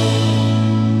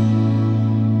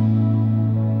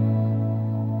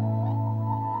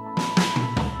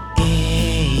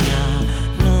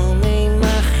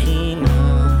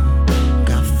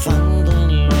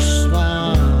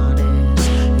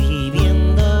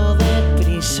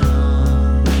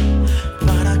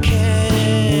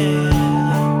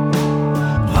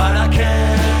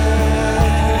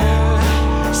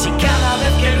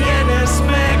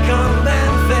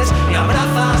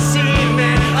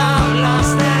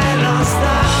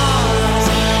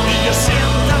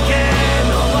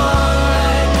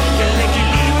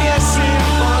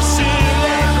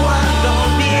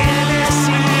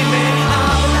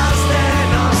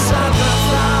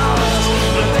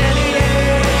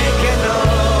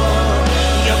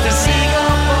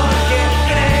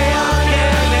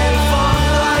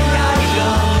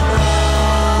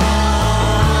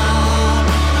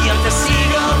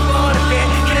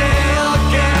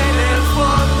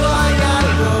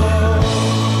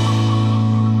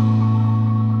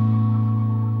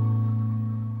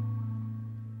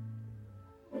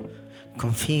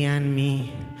 Confía en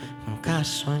mí, nunca has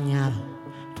soñado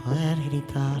poder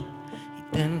gritar y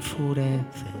te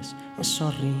enfureces, es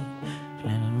horrible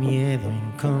el miedo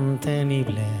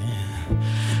incontenible.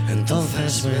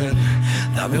 Entonces ven,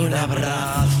 dame un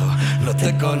abrazo, no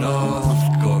te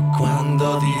conozco.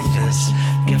 Cuando dices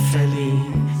que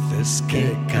felices,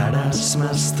 qué caras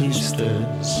más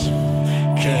tristes,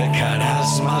 qué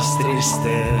caras más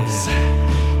tristes,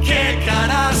 qué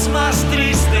caras más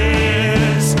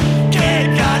tristes,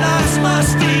 qué caras más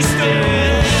tristes,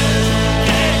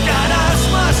 qué caras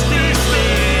más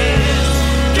tristes,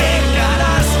 qué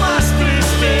caras más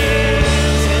tristes, qué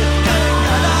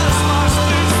caras más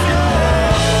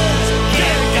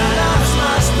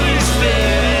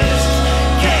tristes,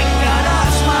 qué caras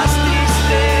más tristes,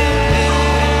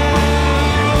 qué caras más tristes,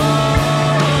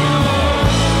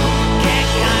 qué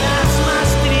caras más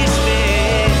tristes,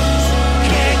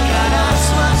 qué caras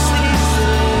más tristes.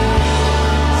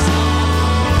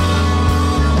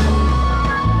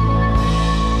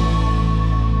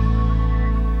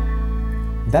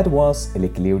 That was El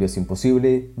Equilibrio es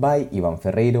Imposible by Iván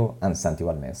Ferreiro and Santi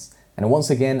Balmes. And once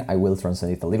again, I will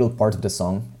translate a little part of the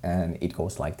song, and it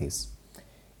goes like this.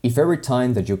 If every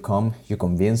time that you come, you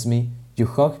convince me, you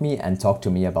hug me and talk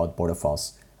to me about both of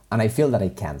us, and I feel that I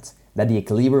can't, that the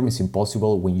equilibrium is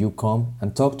impossible when you come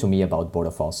and talk to me about both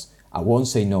of us. I won't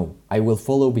say no, I will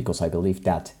follow because I believe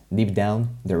that, deep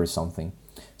down, there is something.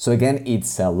 So again,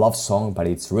 it's a love song, but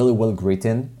it's really well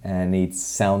written and it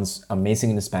sounds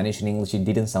amazing in Spanish. In English, it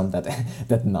didn't sound that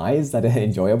nice, that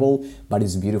enjoyable, but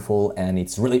it's beautiful and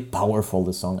it's really powerful,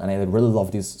 the song. And I really love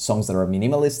these songs that are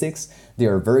minimalistics. They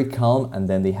are very calm and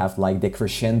then they have like the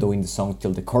crescendo in the song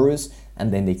till the chorus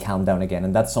and then they calm down again.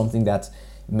 And that's something that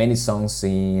many songs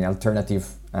in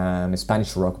alternative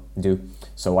Spanish rock do.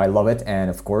 So I love it.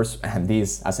 And of course, and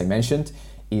this, as I mentioned,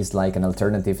 is like an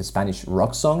alternative Spanish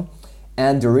rock song.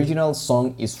 And the original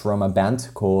song is from a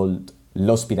band called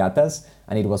Los Piratas,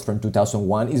 and it was from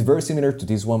 2001. It's very similar to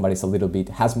this one, but it's a little bit,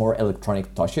 has more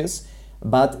electronic touches.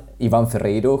 But Iván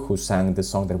Ferreiro, who sang the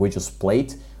song that we just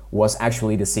played, was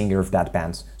actually the singer of that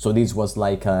band. So this was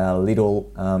like a little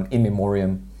in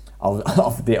memoriam of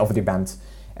the band.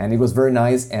 And it was very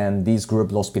nice, and this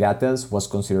group, Los Piratas, was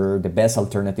considered the best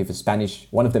alternative Spanish,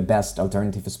 one of the best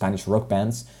alternative Spanish rock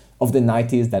bands of the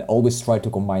 90s that always tried to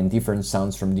combine different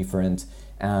sounds from different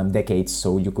decades,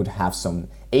 so you could have some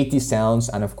 80s sounds,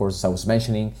 and of course, as I was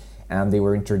mentioning, they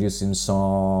were introducing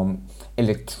some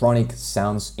electronic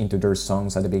sounds into their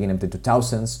songs at the beginning of the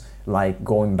 2000s, like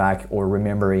going back or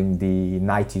remembering the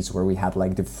 90s, where we had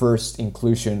like the first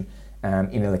inclusion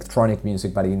in electronic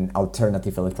music, but in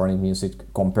alternative electronic music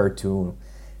compared to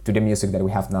the music that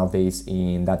we have nowadays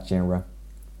in that genre.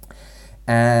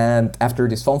 And after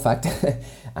this fun fact,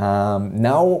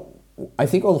 now I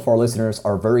think all of our listeners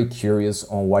are very curious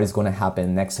on what is going to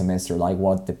happen next semester, like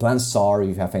what the plans are, if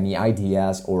you have any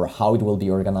ideas, or how it will be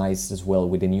organized as well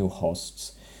with the new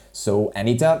hosts. So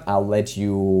Anita, I'll let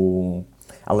you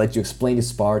explain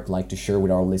this part, like to share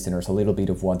with our listeners a little bit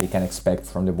of what they can expect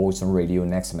from the Voice on Radio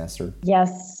next semester.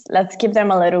 Yes, let's give them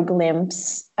a little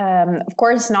glimpse. Of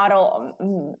course, not all,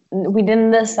 we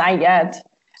didn't decide yet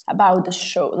about the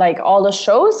show, like all the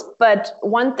shows, but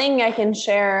one thing I can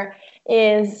share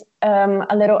is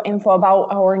a little info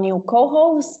about our new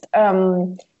co-host. I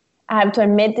have to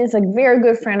admit, this is a very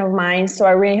good friend of mine, so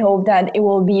I really hope that it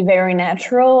will be very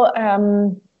natural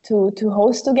to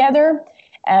host together,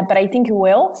 but I think it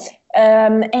will.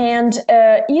 And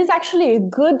he's actually a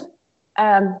good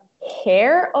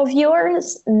hair of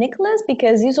yours, Nicolas,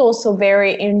 because he's also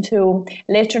very into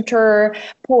literature,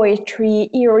 poetry.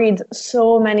 He reads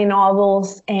so many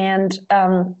novels, and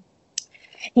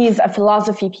he's a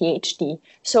philosophy PhD.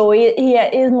 So he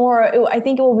is more, I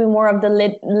think it will be more of the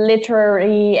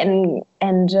literary and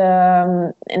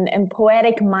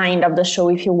poetic mind of the show,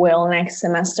 if you will, next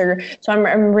semester. So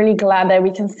I'm really glad that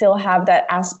we can still have that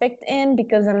aspect in,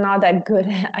 because I'm not that good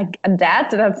at that.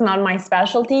 That's not my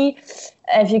specialty,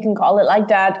 if you can call it like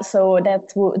that. So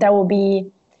that will be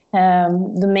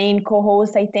the main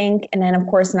co-host, I think. And then, of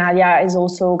course, Nadia is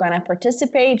also going to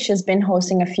participate. She's been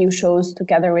hosting a few shows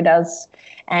together with us.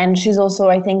 And she's also,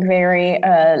 I think, very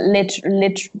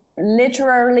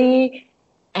literary,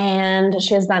 and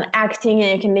she has done acting,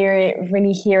 and you can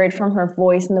really hear it from her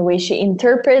voice and the way she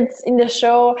interprets in the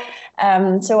show.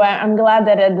 So I'm glad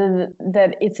that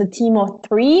it's a team of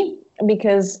 3,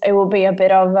 because it will be a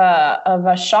bit of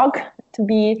a shock to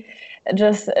be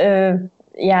just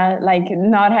like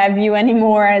not have you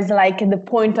anymore as like the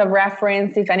point of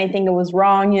reference if anything was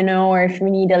wrong, or if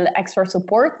we need extra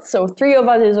support. So 3 of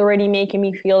us is already making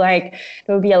me feel like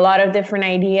there will be a lot of different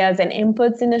ideas and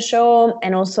inputs in the show,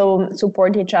 and also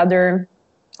support each other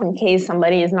in case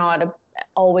somebody is not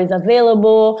always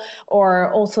available,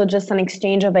 or also just an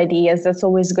exchange of ideas. That's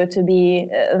always good to be,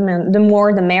 the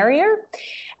more the merrier.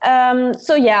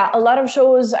 So yeah, a lot of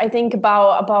shows I think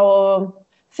about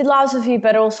philosophy,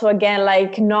 but also again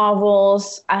like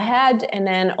novels ahead, and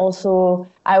then also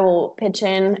I will pitch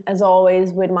in as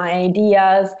always with my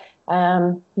ideas.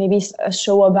 Maybe a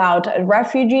show about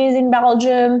refugees in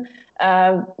Belgium.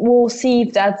 We'll see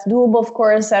if that's doable. Of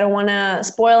course, I don't want to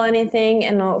spoil anything,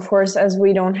 and of course, as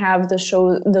we don't have the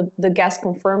show, the guest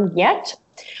confirmed yet.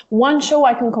 One show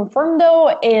I can confirm, though,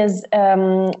 is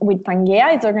with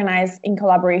Pangea. It's organized in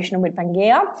collaboration with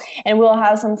Pangea. And we'll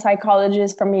have some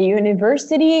psychologists from a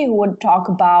university who would talk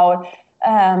about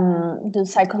the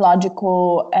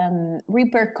psychological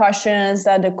repercussions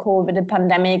that the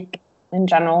pandemic in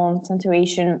general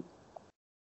situation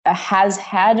has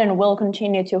had and will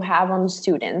continue to have on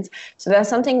students. So that's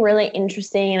something really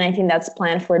interesting, and I think that's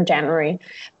planned for January,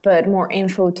 but more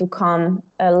info to come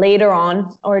later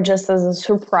on, or just as a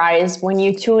surprise when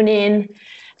you tune in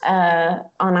on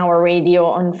our radio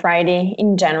on Friday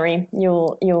in January.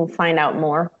 You'll find out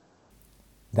more.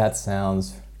 That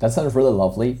sounds really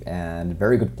lovely, and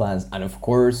very good plans. And of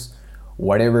course,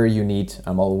 whatever you need,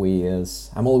 I'm always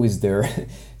there.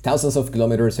 Thousands of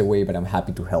kilometers away, but I'm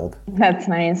happy to help. That's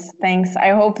nice. Thanks. I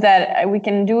hope that we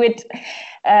can do it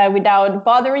without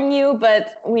bothering you,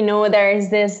 but we know there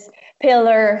is this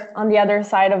pillar on the other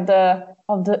side of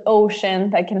the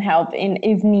ocean that can help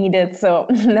if needed. So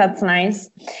that's nice.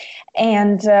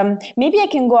 And maybe I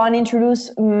can go on and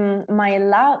introduce my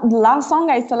last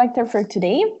song I selected for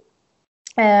today.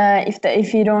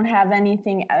 If you don't have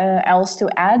anything else to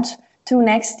add to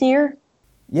next year.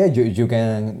 Yeah, you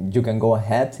can go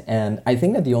ahead, and I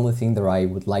think that the only thing that I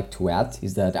would like to add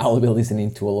is that I will be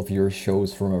listening to all of your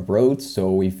shows from abroad.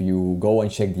 So if you go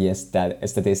and check the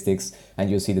statistics and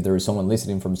you see that there is someone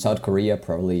listening from South Korea,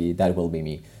 probably that will be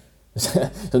me. So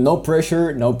no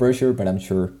pressure, but I'm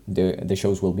sure the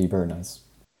shows will be very nice.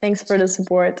 Thanks for the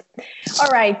support. All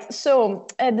right, so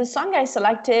the song I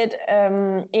selected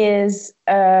is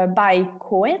by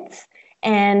quot.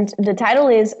 And the title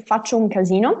is Faccio un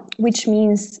casino, which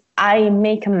means I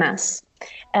make a mess.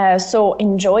 So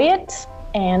enjoy it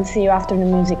and see you after the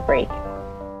music break.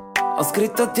 Ho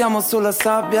scritto ti amo sulla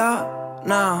sabbia,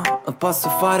 no, posso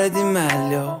fare di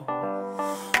meglio.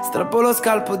 Strappo lo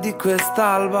scalpo di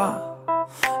quest'alba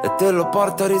e te lo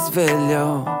porto a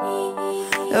risveglio.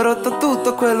 E ho rotto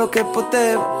tutto quello che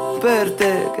potevo per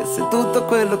te, che sei tutto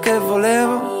quello che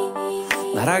volevo.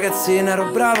 Da ragazzina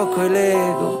ero bravo coi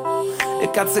Lego e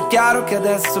cazzo è chiaro che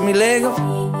adesso mi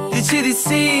lego. Dici di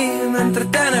sì mentre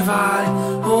te ne vai,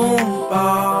 un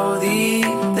po' di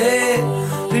te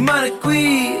rimane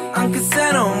qui anche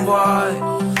se non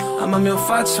vuoi. Ah ma mio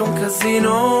faccio un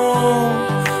casino,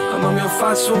 ah ma mio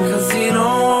faccio un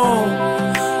casino,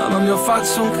 ah ma mio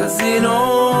faccio un casino,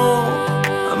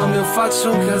 ah ma mio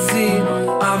faccio un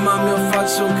casino, ah ma mio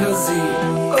faccio un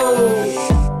casino.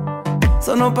 Oh.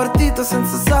 Sono partito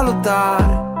senza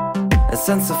salutare e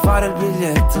senza fare il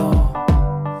biglietto.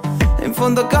 E in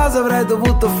fondo cosa avrei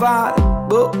dovuto fare?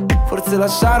 Boh, forse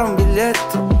lasciare un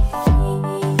biglietto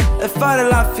e fare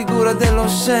la figura dello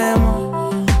scemo.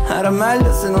 Era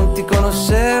meglio se non ti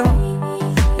conoscevo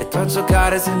e tu a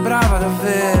giocare sei brava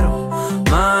davvero,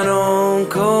 ma non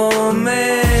con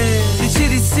me. Dici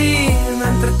di sì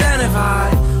mentre te ne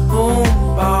vai,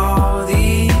 un po'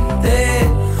 di te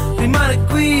rimane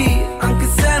qui anche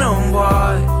se non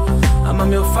vuoi. Ah ma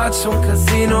mio faccio un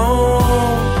casino,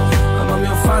 ah ma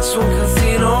mio faccio un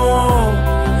casino,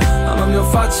 ah ma mio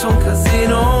faccio un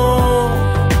casino,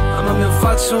 ah ma mio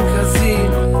faccio un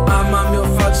casino, ah ma mio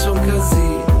faccio un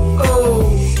casino. Oh,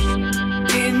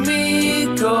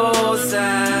 dimmi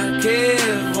cos'è che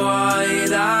vuoi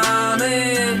da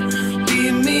me,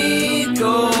 dimmi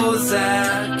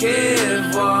cos'è che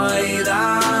vuoi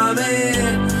da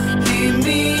me,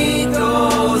 dimmi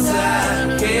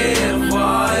cos'è che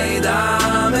vuoi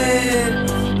da me,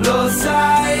 lo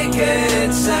sai che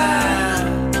c'è,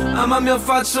 ah ma mio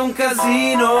faccio un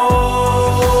casino,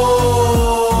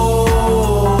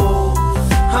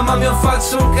 ah ma mio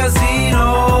faccio un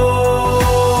casino,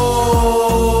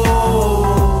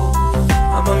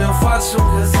 ah ma mio faccio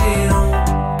un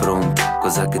casino. Pronto,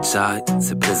 cos'è che c'hai?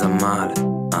 Sei presa male?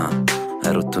 Ah,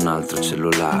 hai rotto un altro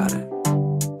cellulare.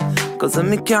 Cosa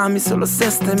mi chiami solo se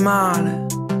stai male?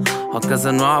 Ho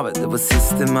casa nuova e devo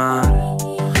sistemare.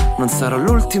 Non sarò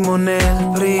l'ultimo né il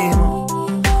primo,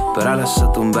 però hai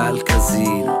lasciato un bel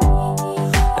casino.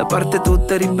 E a parte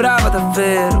tutto eri brava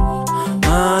davvero,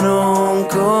 ma non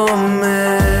con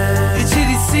me. Dici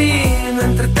di sì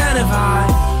mentre te ne vai,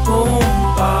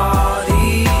 un po'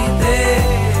 di te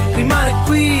rimane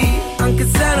qui anche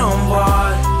se non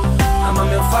vuoi. Ah ma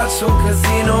mio faccio un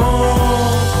casino,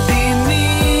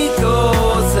 dimmi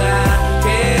cos'è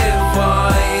che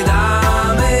vuoi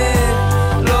da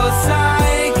me, lo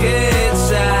sai che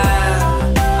c'è,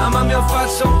 ah ma mio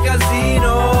faccio un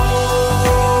casino.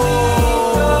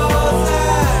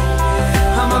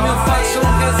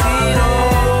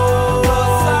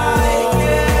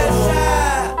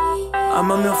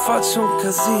 Faccio un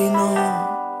casino.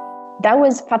 That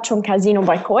was Faccio un Casino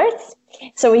by Quot.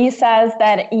 So he says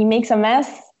that he makes a mess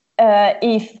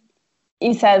if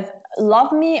he says,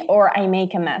 love me or I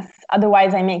make a mess.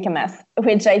 Otherwise, I make a mess,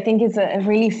 which I think is a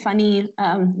really funny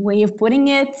way of putting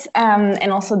it.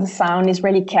 And also the sound is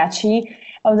really catchy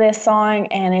of this song.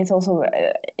 And it's also,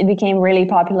 it became really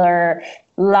popular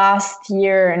last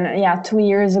year and 2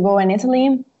 years ago in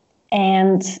Italy.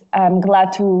 And I'm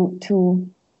glad to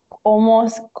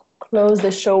almost close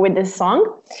the show with this song.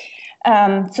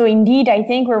 So indeed, I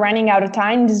think we're running out of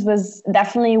time. This was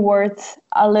definitely worth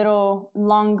a little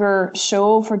longer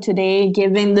show for today,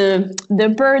 given the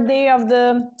birthday of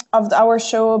our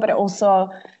show, but also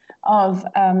of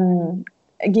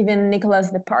given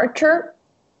Nicolas' departure.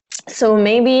 So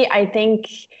maybe I think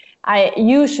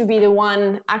you should be the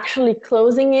one actually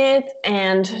closing it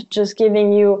and just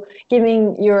giving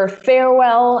your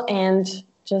farewell, and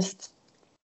just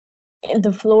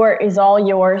the floor is all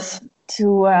yours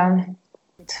to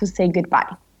say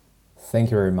goodbye. Thank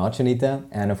you very much, Anita.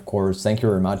 And of course, thank you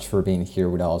very much for being here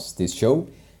with us this show.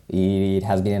 It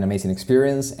has been an amazing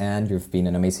experience, and you've been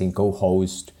an amazing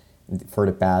co-host for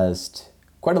the past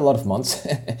quite a lot of months,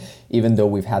 even though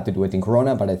we've had to do it in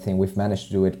Corona, but I think we've managed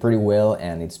to do it pretty well,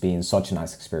 and it's been such a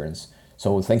nice experience.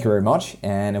 So thank you very much.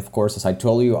 And of course, as I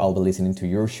told you, I'll be listening to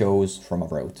your shows from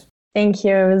abroad. Thank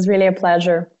you. It was really a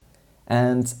pleasure.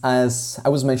 And as I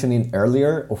was mentioning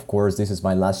earlier, of course, this is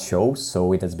my last show,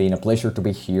 so it has been a pleasure to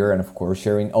be here and, of course,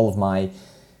 sharing all of my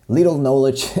little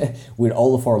knowledge with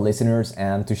all of our listeners,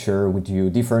 and to share with you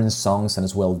different songs and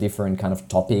as well different kind of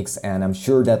topics. And I'm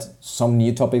sure that some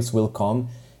new topics will come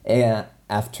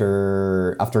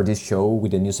after this show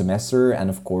with the new semester, and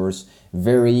of course,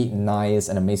 very nice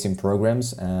and amazing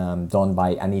programs done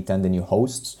by Anita and the new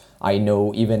hosts. I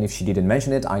know, even if she didn't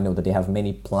mention it, I know that they have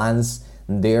many plans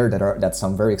there that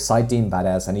sound very exciting, but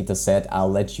as Anita said, I'll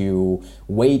let you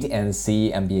wait and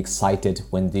see and be excited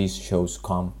when these shows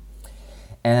come.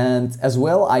 And as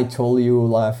well, I told you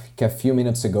like a few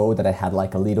minutes ago that I had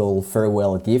like a little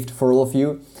farewell gift for all of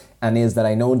you, and is that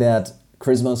I know that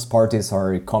Christmas parties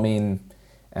are coming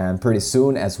pretty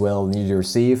soon, as well New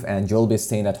Year's Eve, and you'll be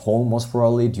staying at home most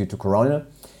probably due to Corona.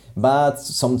 But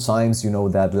sometimes you know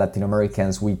that Latin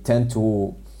Americans, we tend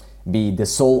to be the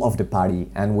soul of the party,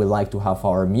 and we like to have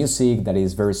our music that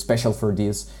is very special for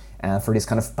this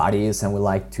kind of parties, and we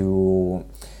like to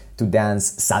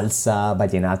dance salsa,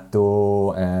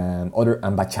 vallenato,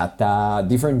 and bachata,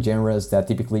 different genres that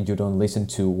typically you don't listen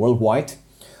to worldwide.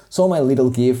 So my little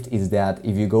gift is that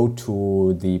if you go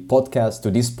to this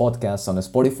podcast on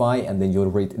Spotify, and then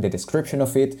you'll read the description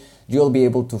of it, you'll be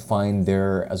able to find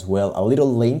there as well a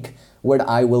little link where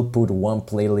I will put one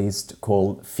playlist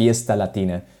called Fiesta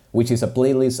Latina, which is a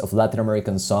playlist of Latin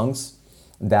American songs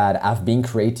that I've been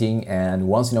creating, and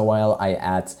once in a while I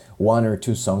add 1 or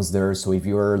 2 songs there. So if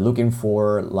you're looking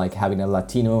for like having a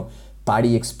Latino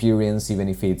party experience, even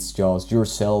if it's just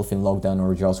yourself in lockdown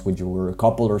or just with your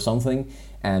couple or something,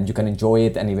 and you can enjoy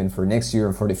it, and even for next year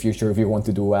and for the future, if you want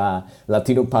to do a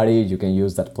Latino party, you can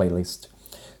use that playlist.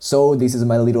 So this is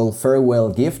my little farewell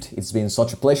gift. It's been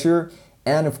such a pleasure,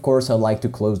 and of course I'd like to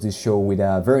close this show with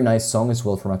a very nice song as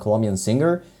well from a Colombian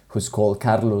singer who's called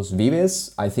Carlos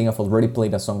Vives. I think I've already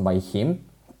played a song by him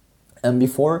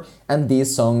before, and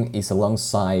this song is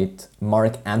alongside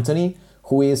Marc Anthony,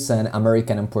 who is an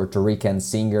American and Puerto Rican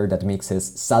singer that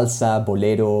mixes salsa,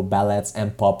 bolero, ballads,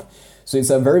 and pop. So it's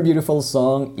a very beautiful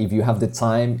song. If you have the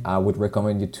time, I would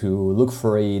recommend you to look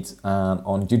for it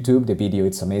on YouTube. The video,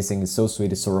 it's amazing, it's so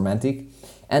sweet, it's so romantic.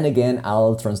 And again,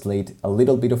 I'll translate a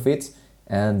little bit of it,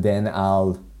 and then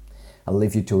I'll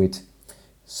leave you to it.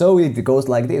 So it goes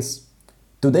like this.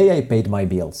 Today I paid my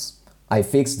bills. I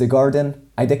fixed the garden.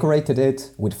 I decorated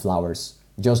it with flowers,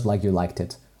 just like you liked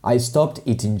it. I stopped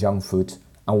eating junk food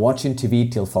and watching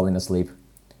TV till falling asleep.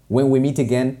 When we meet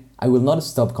again, I will not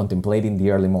stop contemplating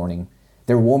the early morning.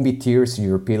 There won't be tears in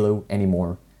your pillow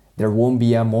anymore. There won't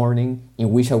be a morning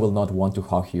in which I will not want to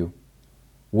hug you.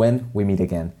 When we meet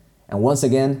again. And once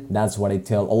again, that's what I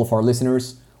tell all of our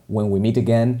listeners, when we meet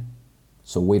again,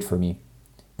 so wait for me.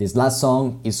 This last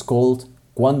song is called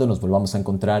Cuando nos volvamos a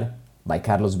encontrar by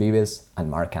Carlos Vives and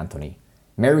Marc Anthony.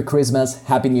 Merry Christmas,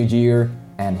 Happy New Year,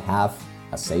 and have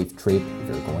a safe trip if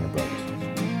you're going abroad.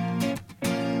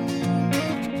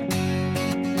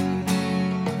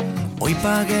 Hoy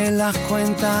pagué las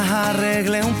cuentas,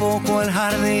 arreglé un poco el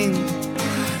jardín,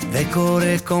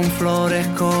 decoré con flores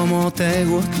como te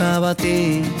gustaba a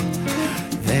ti,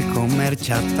 de comer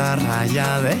chatarra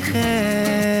ya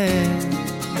dejé,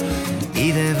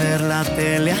 y de ver la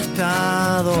tele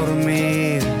hasta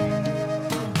dormir.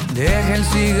 Dejé el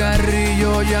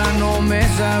cigarrillo, ya no me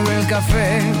sabe el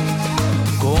café,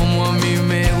 como a mí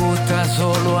me gusta,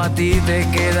 solo a ti te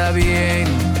queda bien.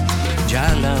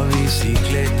 Ya la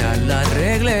bicicleta la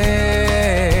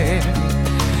arreglé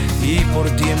y por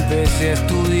ti empecé a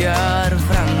estudiar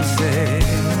francés.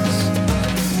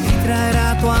 Y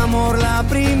traerá tu amor la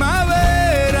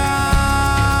primavera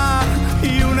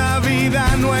y una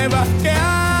vida nueva que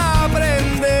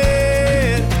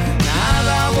aprender.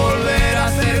 Nada volverá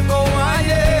a ser como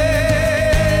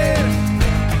ayer.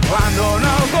 Cuando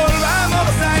nos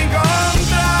volvamos a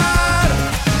encontrar,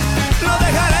 no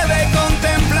dejaré de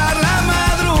contemplar la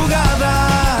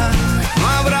madrugada. No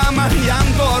habrá más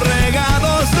llanto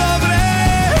regado sobre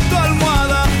tu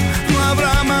almohada. No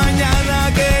habrá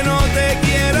mañana que no te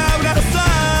quiera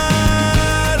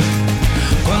abrazar.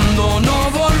 Cuando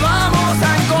nos volvamos a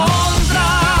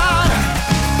encontrar,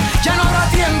 ya no habrá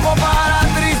tiempo para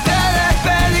triste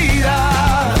despedida.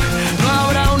 No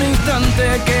habrá un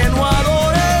instante que no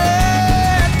adore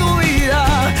tu vida.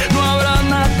 No habrá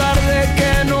una tarde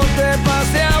que no te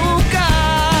pase a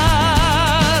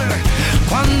buscar.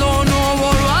 Cuando nos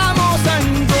volvamos a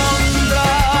encontrar.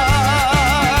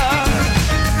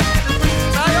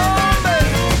 ¡Ay, hombre!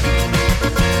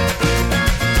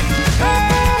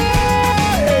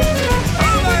 ¡Hey!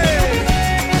 ¡Hombre!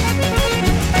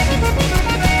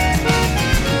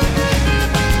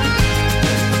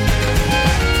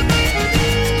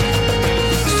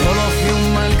 Solo fui un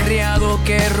malcriado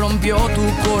que rompió tu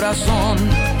corazón.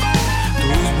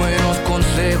 Tus buenos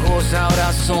consejos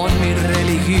ahora son mi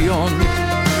religión.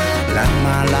 Las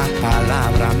malas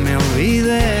palabras me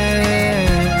olvidé.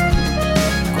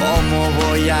 ¿Cómo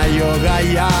voy a yoga?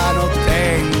 Ya no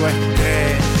tengo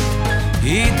estrés.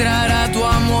 Y traerá tu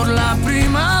amor